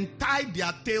and tie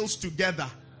their tails together,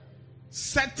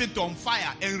 set it on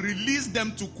fire, and release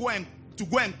them to go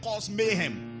and cause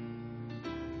mayhem.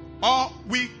 Or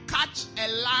we catch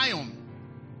a lion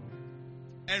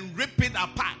and rip it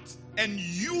apart and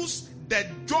use the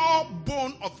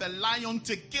jawbone of the lion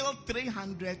to kill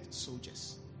 300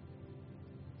 soldiers.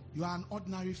 You are an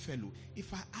ordinary fellow.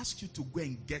 If I ask you to go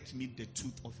and get me the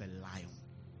tooth of a lion,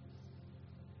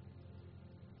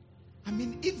 I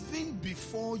mean, even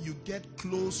before you get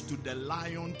close to the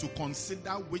lion to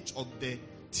consider which of the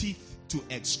teeth to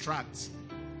extract,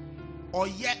 or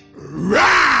yet,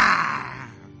 rah,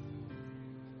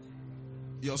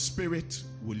 your spirit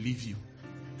will leave you.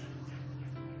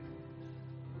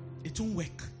 It won't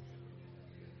work.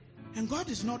 And God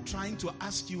is not trying to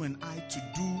ask you and I to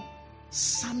do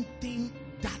something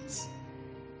that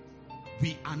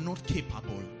we are not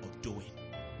capable of doing.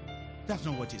 That's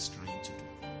not what He's trying to do.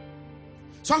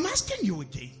 So I'm asking you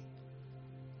again,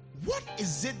 what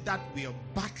is it that we are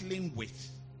battling with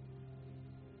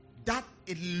that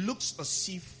it looks as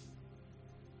if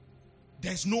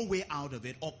there's no way out of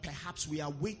it, or perhaps we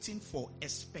are waiting for a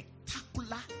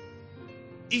spectacular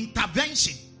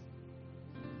intervention?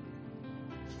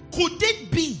 Could it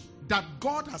be that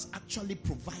God has actually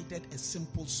provided a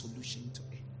simple solution to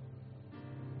it?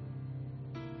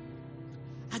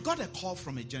 I got a call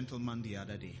from a gentleman the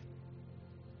other day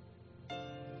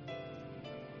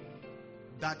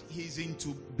that he's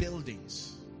into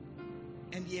buildings,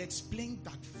 and he explained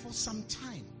that for some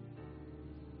time,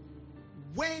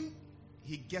 when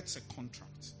he gets a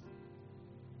contract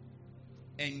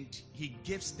and he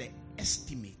gives the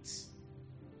estimate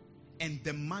and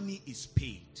the money is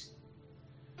paid,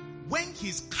 when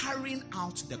he's carrying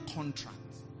out the contract,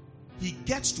 he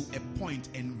gets to a point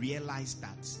and realizes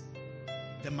that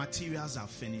the materials are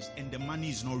finished and the money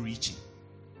is not reaching.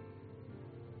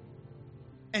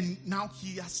 And now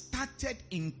he has started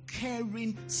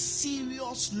incurring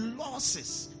serious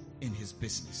losses in his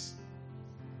business.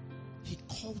 He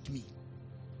called me.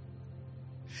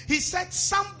 He said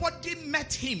somebody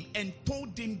met him and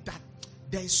told him that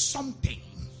there is something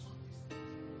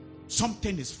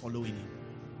is following him.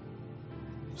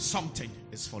 Something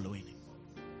is following him.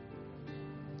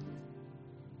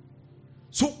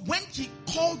 So when he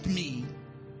called me,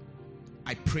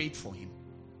 I prayed for him.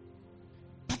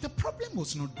 But the problem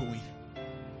was not going.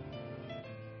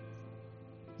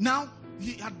 Now,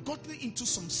 he had gotten into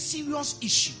some serious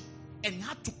issue and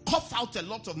had to cough out a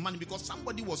lot of money because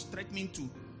somebody was threatening to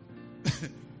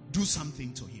do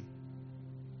something to him.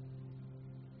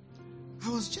 I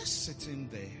was just sitting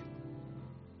there.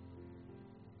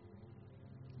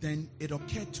 Then it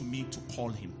occurred to me to call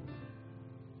him.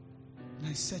 And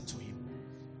I said to him,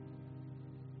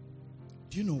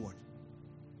 do you know what?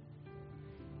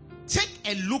 Take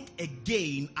a look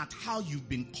again at how you've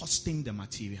been costing the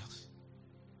materials.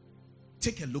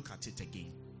 Take a look at it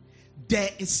again. There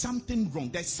is something wrong.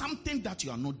 There's something that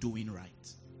you are not doing right.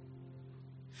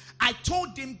 I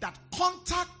told him that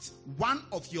contact one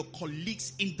of your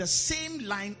colleagues in the same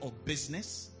line of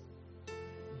business.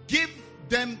 Give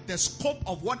them the scope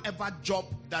of whatever job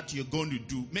that you're going to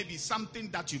do. Maybe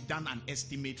something that you've done an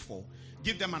estimate for.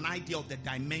 Give them an idea of the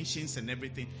dimensions and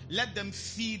everything. Let them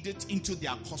feed it into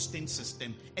their costing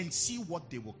system and see what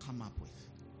they will come up with.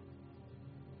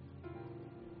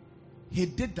 He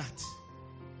did that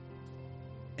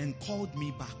and called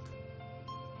me back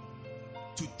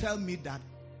to tell me that,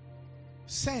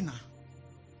 Sena,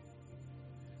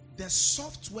 the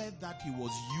software that he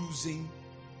was using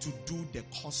to do the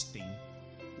costing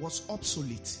was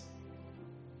obsolete.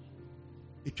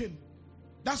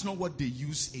 That's not what they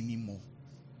use anymore.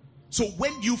 So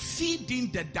when you feed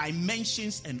in the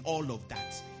dimensions and all of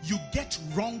that, you get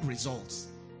wrong results.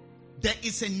 There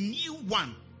is a new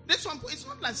one. This one, it's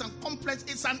not like some complex,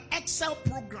 it's an Excel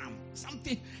program,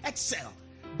 something Excel.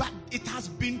 But it has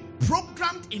been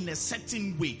programmed in a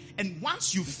certain way. And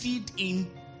once you feed in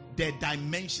the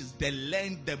dimensions, the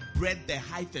length, the breadth, the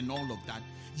height, and all of that,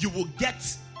 you will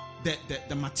get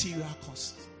the material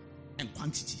cost and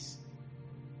quantities.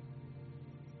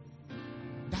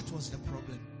 That was the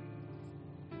problem.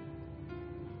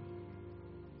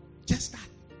 Just that.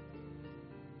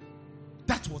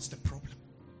 That was the problem.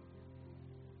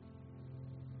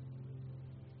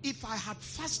 If I had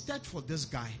fasted for this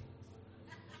guy,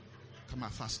 come on,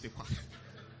 fast.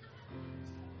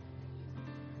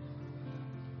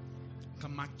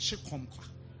 Come on,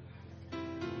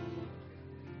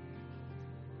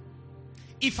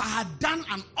 if I had done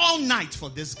an all night for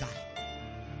this guy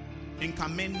in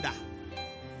Kamenda,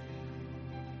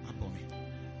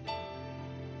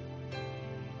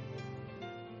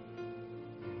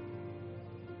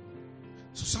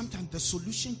 so sometimes the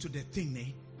solution to the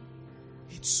thing,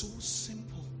 it's so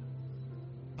simple,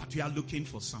 but we are looking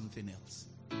for something else.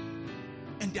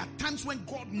 And there are times when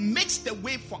God makes the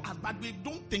way for us, but we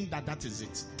don't think that that is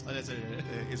it.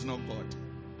 It's not God.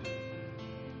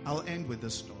 I'll end with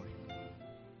this story.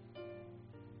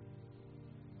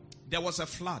 There was a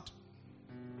flood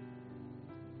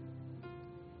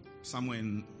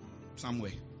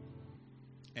somewhere,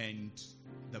 and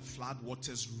the flood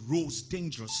waters rose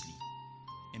dangerously,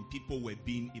 and people were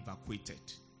being evacuated.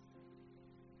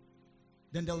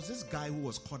 Then there was this guy who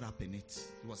was caught up in it.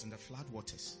 He was in the flood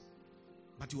waters,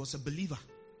 but he was a believer.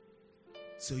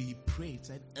 So he prayed,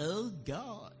 said, "Oh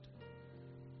God,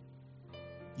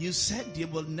 you said you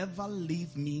will never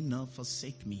leave me nor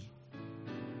forsake me.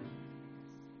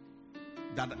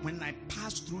 That when I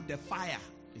pass through the fire,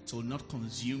 it will not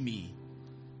consume me.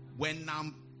 When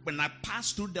I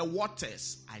pass through the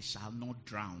waters, I shall not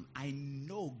drown. I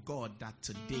know, God, that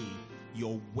today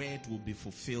your word will be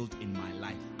fulfilled in my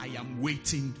life. I am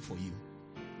waiting for you."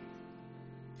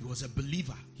 He was a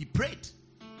believer. He prayed.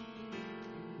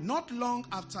 Not long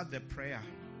after the prayer,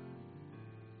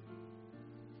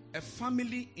 a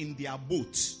family in their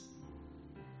boat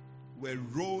were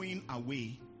rowing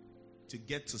away to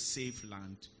get to safe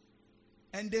land.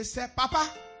 And they said,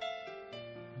 "Papa,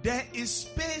 there is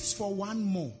space for one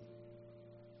more.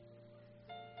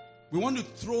 We want to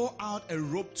throw out a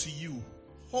rope to you.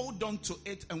 Hold on to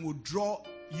it and we'll draw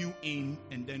you in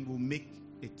and then we'll make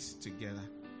it together."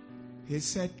 He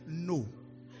said, "No.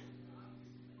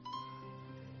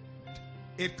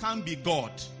 It can't be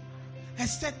God." I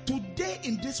said, "Today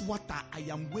in this water, I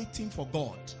am waiting for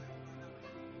God."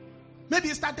 Maybe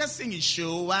he started singing,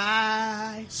 "Show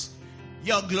us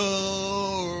your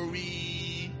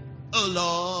glory, oh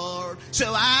Lord.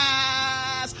 Show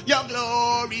us your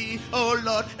glory, oh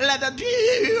Lord. Let the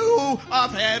dew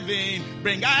of heaven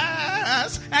bring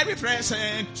us a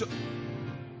refreshing." So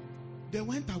they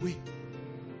went away.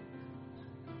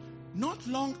 Not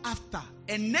long after,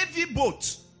 a Navy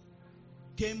boat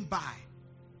came by.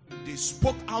 They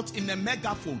spoke out in a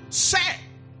megaphone, "Sir,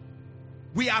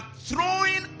 we are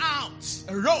throwing out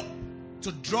a rope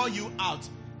to draw you out."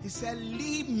 He said,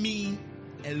 "Leave me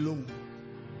alone.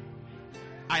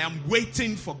 I am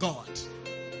waiting for God."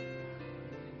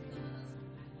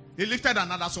 He lifted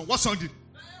another song. What song did?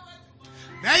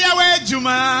 Yahweh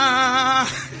Juma.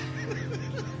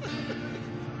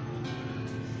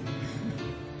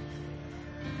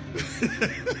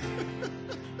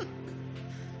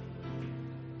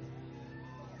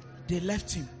 They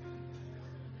left him.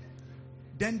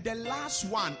 Then the last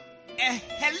one, a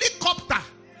helicopter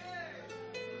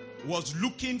was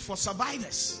looking for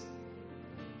survivors.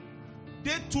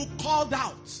 They too called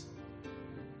out,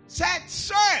 said,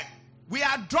 "Sir, we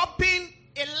are dropping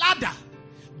a ladder.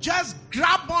 Just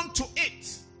grab onto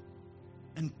it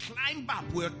and climb up.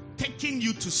 We're taking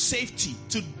you to safety.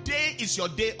 Today is your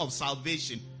day of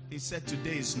salvation." He said,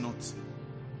 "Today is not.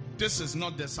 This is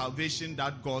not the salvation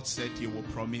that God said He will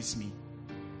promise me."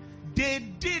 They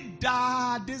did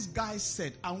that. This guy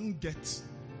said, "I won't get."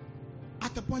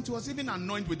 At the point, he was even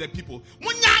annoyed with the people.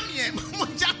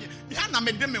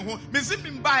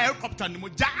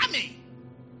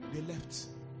 They left.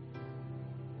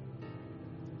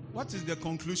 What is the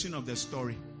conclusion of the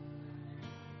story?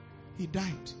 He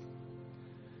died.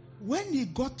 When he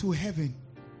got to heaven,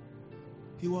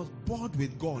 he was bored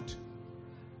with God.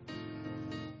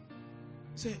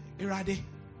 Say, "Irade,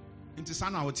 into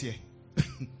sana out here.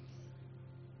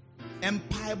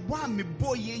 Empire boy me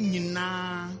boy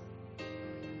nyina.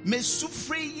 Me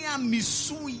sufre ya me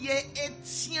suye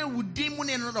etien wudimu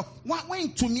ne no. What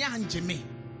went to me anje me?"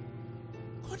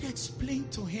 God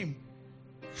explained to him,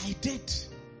 "I did.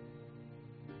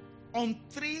 On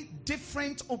 3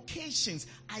 different occasions,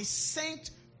 I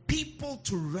sent people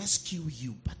to rescue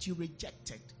you, but you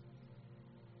rejected.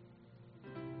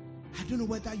 I don't know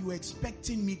whether you were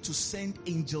expecting me to send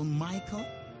Angel Michael,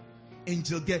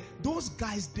 Angel Gabriel. Those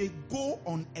guys, they go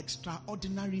on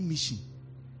extraordinary mission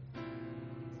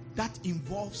that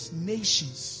involves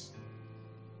nations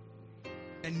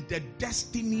and the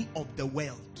destiny of the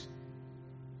world.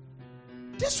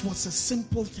 This was a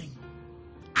simple thing.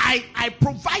 I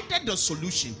provided the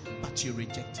solution, but you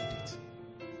rejected it.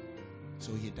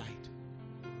 So he died.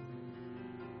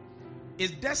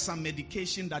 Is there some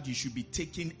medication that you should be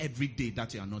taking every day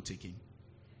that you are not taking?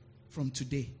 From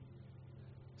today,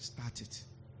 start it.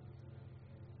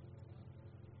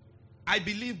 I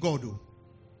believe God, though.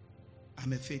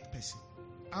 I'm a faith person.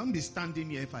 I won't be standing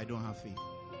here if I don't have faith.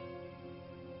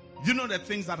 You know the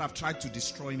things that have tried to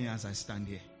destroy me as I stand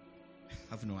here? I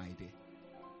have no idea.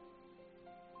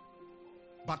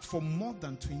 But for more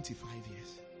than 25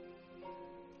 years,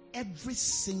 every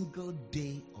single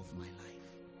day of my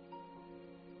life,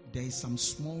 there is some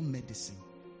small medicine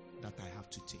that I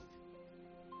have to take.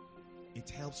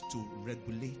 It helps to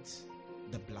regulate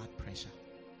the blood pressure.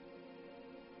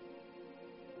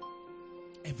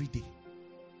 Every day.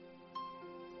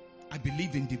 I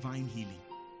believe in divine healing.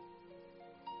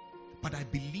 But I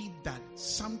believe that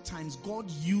sometimes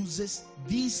God uses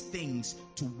these things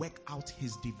to work out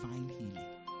His divine healing.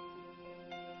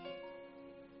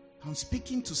 I'm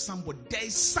speaking to somebody. There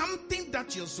is something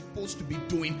that you're supposed to be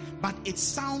doing, but it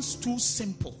sounds too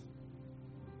simple.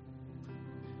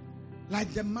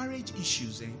 Like the marriage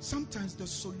issues, sometimes the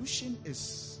solution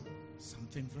is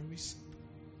something very simple.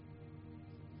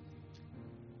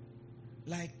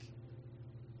 Like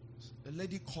a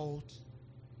lady called,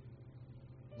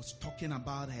 was talking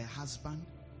about her husband.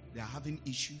 They are having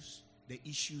issues. The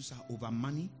issues are over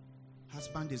money.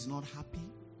 Husband is not happy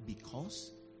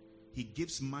because he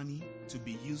gives money to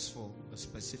be used for a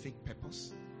specific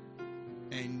purpose.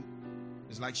 And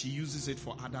it's like she uses it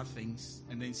for other things.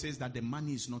 And then says that the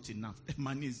money is not enough. The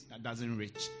money doesn't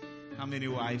reach. How many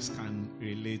wives can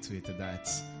relate with that?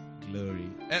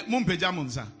 Glory. And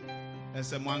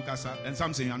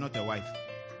some say you are not a wife.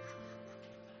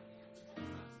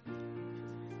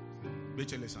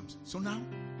 So now,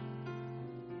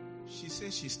 she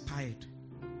says she's tired.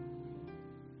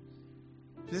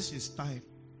 She says she's tired.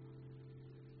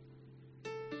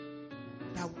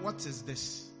 Now, what is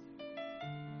this?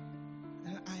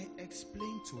 And I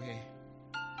explained to her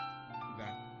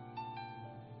that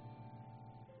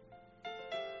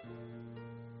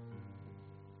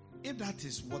if that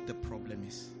is what the problem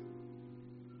is,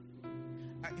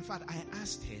 in fact, I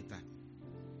asked her that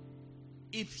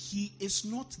if he is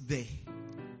not there,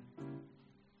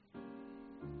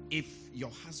 if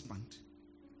your husband,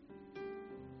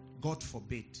 God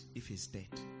forbid, if he's dead,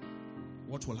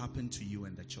 what will happen to you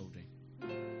and the children?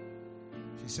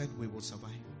 She said, we will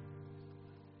survive.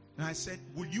 And I said,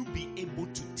 will you be able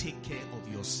to take care of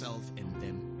yourself and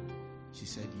them? She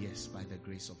said, yes, by the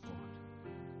grace of God.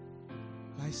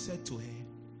 I said to her,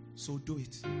 so do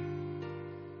it.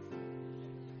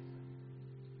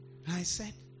 I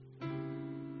said,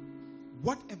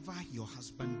 whatever your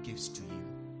husband gives to you,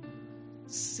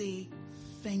 say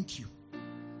thank you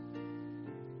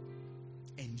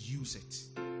and use it.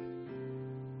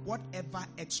 Whatever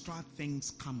extra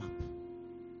things come up,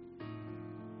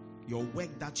 your work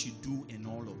that you do and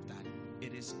all of that,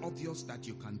 it is obvious that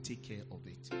you can take care of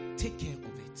it. Take care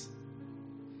of it.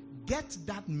 get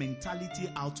that mentality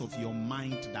out of your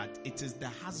mind that it is the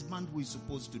husband who is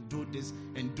supposed to do this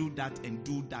and do that and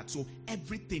do that. So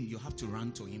everything you have to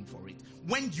run to him for it.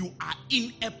 When you are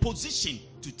in a position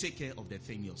to take care of the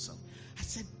thing yourself. I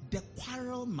said, the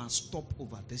quarrel must stop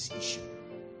over this issue.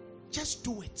 Just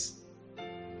do it.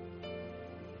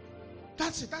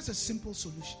 That's it. That's a simple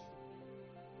solution.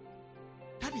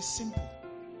 That is simple.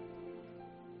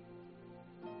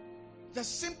 The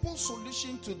simple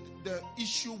solution to the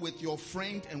issue with your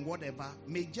friend and whatever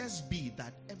may just be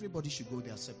that everybody should go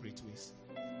their separate ways.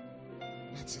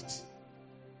 That's it.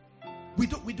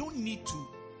 We don't need to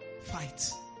fight.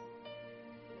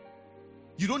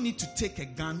 You don't need to take a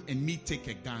gun and me take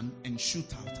a gun and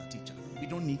shoot out at each other. We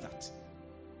don't need that.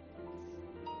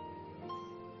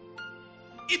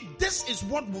 If this is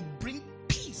what will bring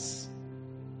peace,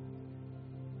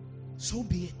 so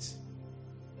be it.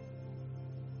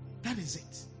 That is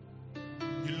it.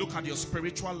 You look at your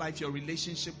spiritual life, your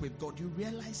relationship with God, you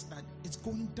realize that it's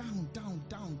going down, down,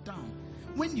 down, down.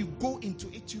 When you go into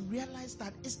it, you realize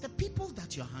that it's the people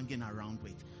that you're hanging around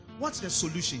with. What's the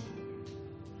solution?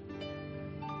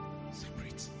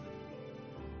 Separate.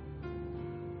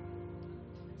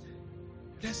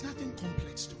 There's nothing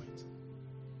complex to it.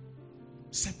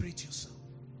 Separate yourself.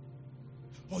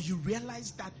 Or you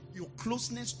realize that your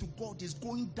closeness to God is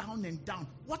going down and down.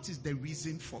 What is the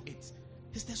reason for it?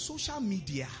 It's the social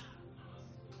media.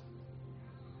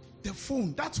 The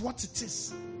phone, that's what it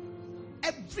is.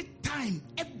 Every time,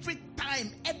 every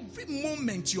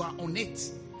moment you are on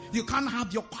it. You can't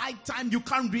have your quiet time. You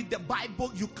can't read the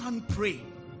Bible. You can't pray.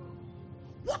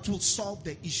 What will solve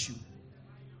the issue?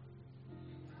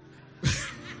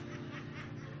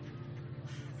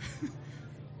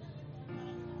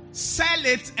 Sell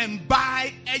it and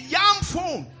buy a young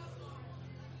phone.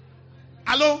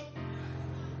 Hello?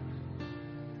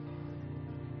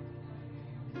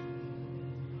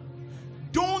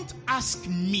 Don't ask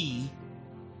me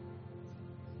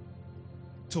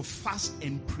to fast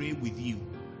and pray with you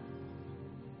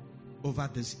over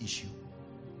this issue.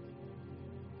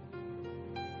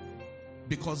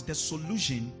 Because the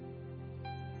solution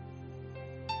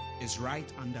is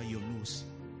right under your nose.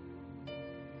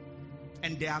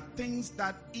 And there are things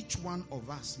that each one of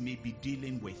us may be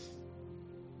dealing with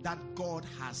that God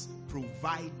has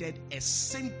provided a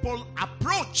simple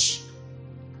approach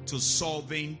to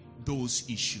solving those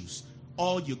issues.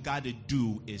 All you got to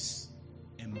do is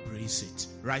embrace it.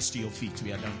 Rise to your feet.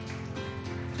 We are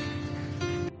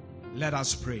done. Let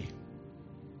us pray.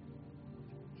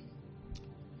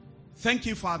 Thank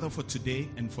you, Father, for today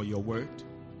and for your word.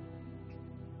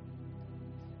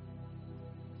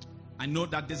 I know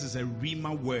that this is a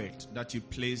Rhema word that you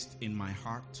placed in my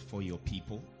heart for your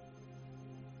people.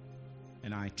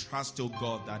 And I trust, oh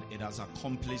God, that it has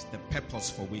accomplished the purpose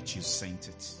for which you sent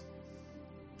it.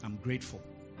 I'm grateful.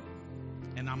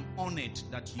 And I'm honored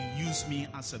that you use me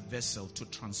as a vessel to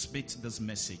transmit this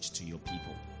message to your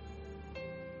people.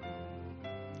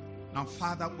 Now,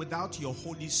 Father, without your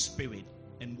Holy Spirit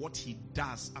and what he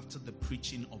does after the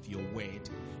preaching of your word,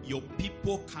 your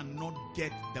people cannot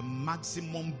get the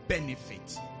maximum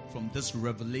benefit from this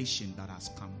revelation that has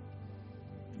come.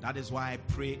 And that is why I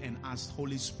pray and ask,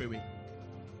 Holy Spirit,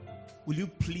 will you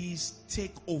please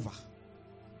take over?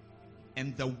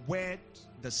 And the word,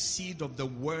 the seed of the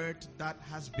word that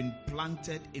has been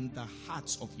planted in the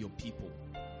hearts of your people,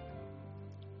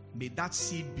 may that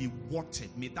seed be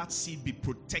watered. May that seed be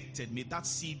protected. May that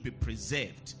seed be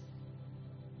preserved.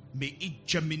 May it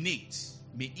germinate.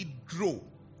 May it grow.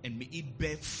 And may it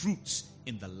bear fruits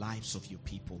in the lives of your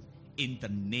people. In the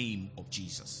name of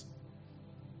Jesus.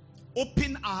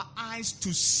 Open our eyes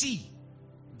to see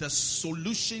the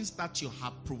solutions that you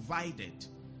have provided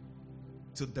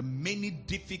to the many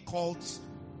difficult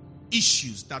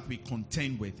issues that we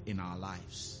contend with in our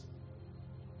lives.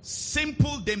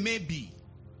 Simple they may be,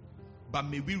 but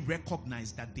may we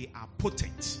recognize that they are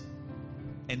potent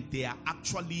and they are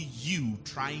actually you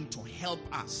trying to help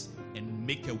us and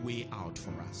make a way out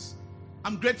for us.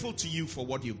 I'm grateful to you for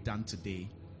what you've done today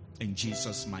in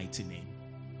Jesus' mighty name.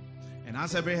 And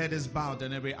as every head is bowed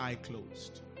and every eye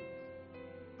closed,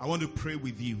 I want to pray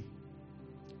with you.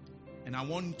 And I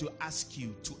want to ask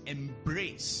you to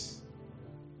embrace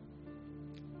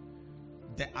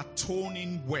the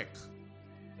atoning work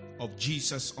of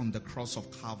Jesus on the cross of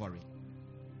Calvary.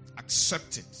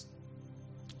 Accept it.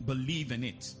 Believe in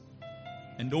it.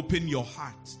 And open your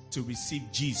heart to receive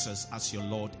Jesus as your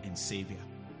Lord and Savior.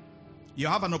 You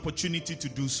have an opportunity to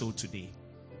do so today.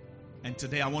 And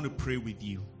today I want to pray with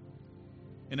you.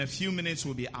 In a few minutes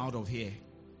we'll be out of here.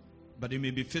 But you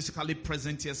may be physically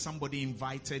present here. Somebody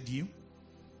invited you.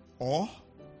 Or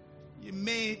You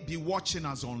may be watching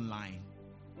us online,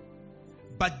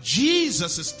 but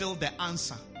Jesus is still the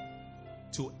answer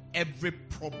to every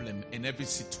problem and every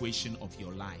situation of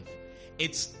your life.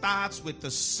 It starts with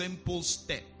the simple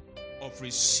step of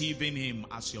receiving Him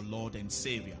as your Lord and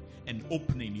Savior and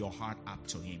opening your heart up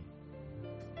to Him.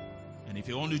 And if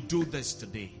you want to do this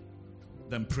today,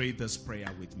 then pray this prayer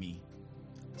with me.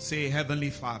 Say, Heavenly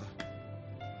Father,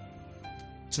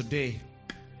 today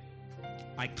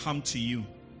I come to you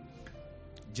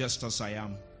just as I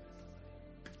am.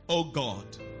 Oh God,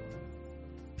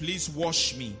 please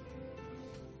wash me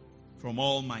from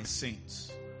all my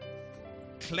sins.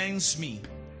 Cleanse me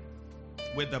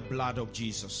with the blood of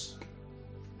Jesus.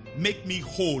 Make me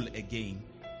whole again.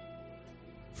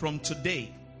 From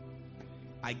today,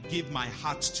 I give my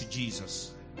heart to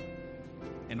Jesus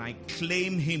and I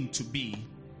claim Him to be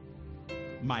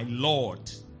my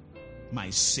Lord, my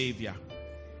Savior,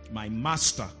 my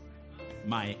Master,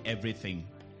 my everything.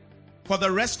 For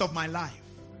the rest of my life,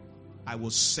 I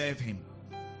will serve Him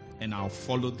and I'll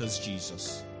follow this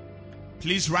Jesus.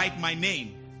 Please write my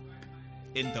name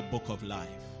in the book of life.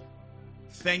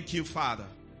 Thank you, Father,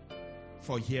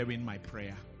 for hearing my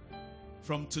prayer.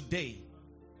 From today,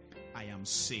 I am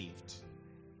saved.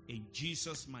 In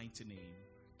Jesus' mighty name.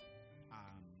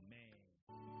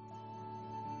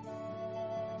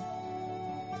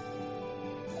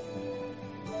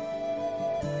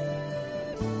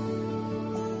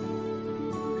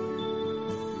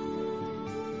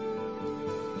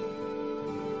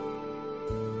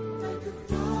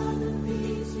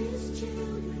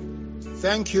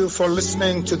 Thank you for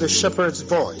listening to the Shepherd's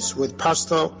Voice with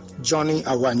Pastor Johnny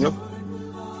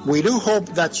Awanyo. We do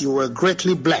hope that you were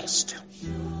greatly blessed.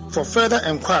 For further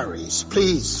enquiries,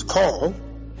 please call,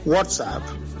 WhatsApp,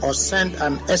 or send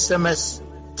an SMS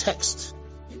text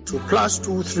to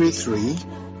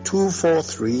 +233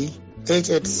 243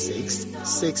 886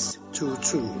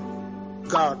 622.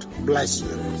 God bless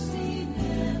you.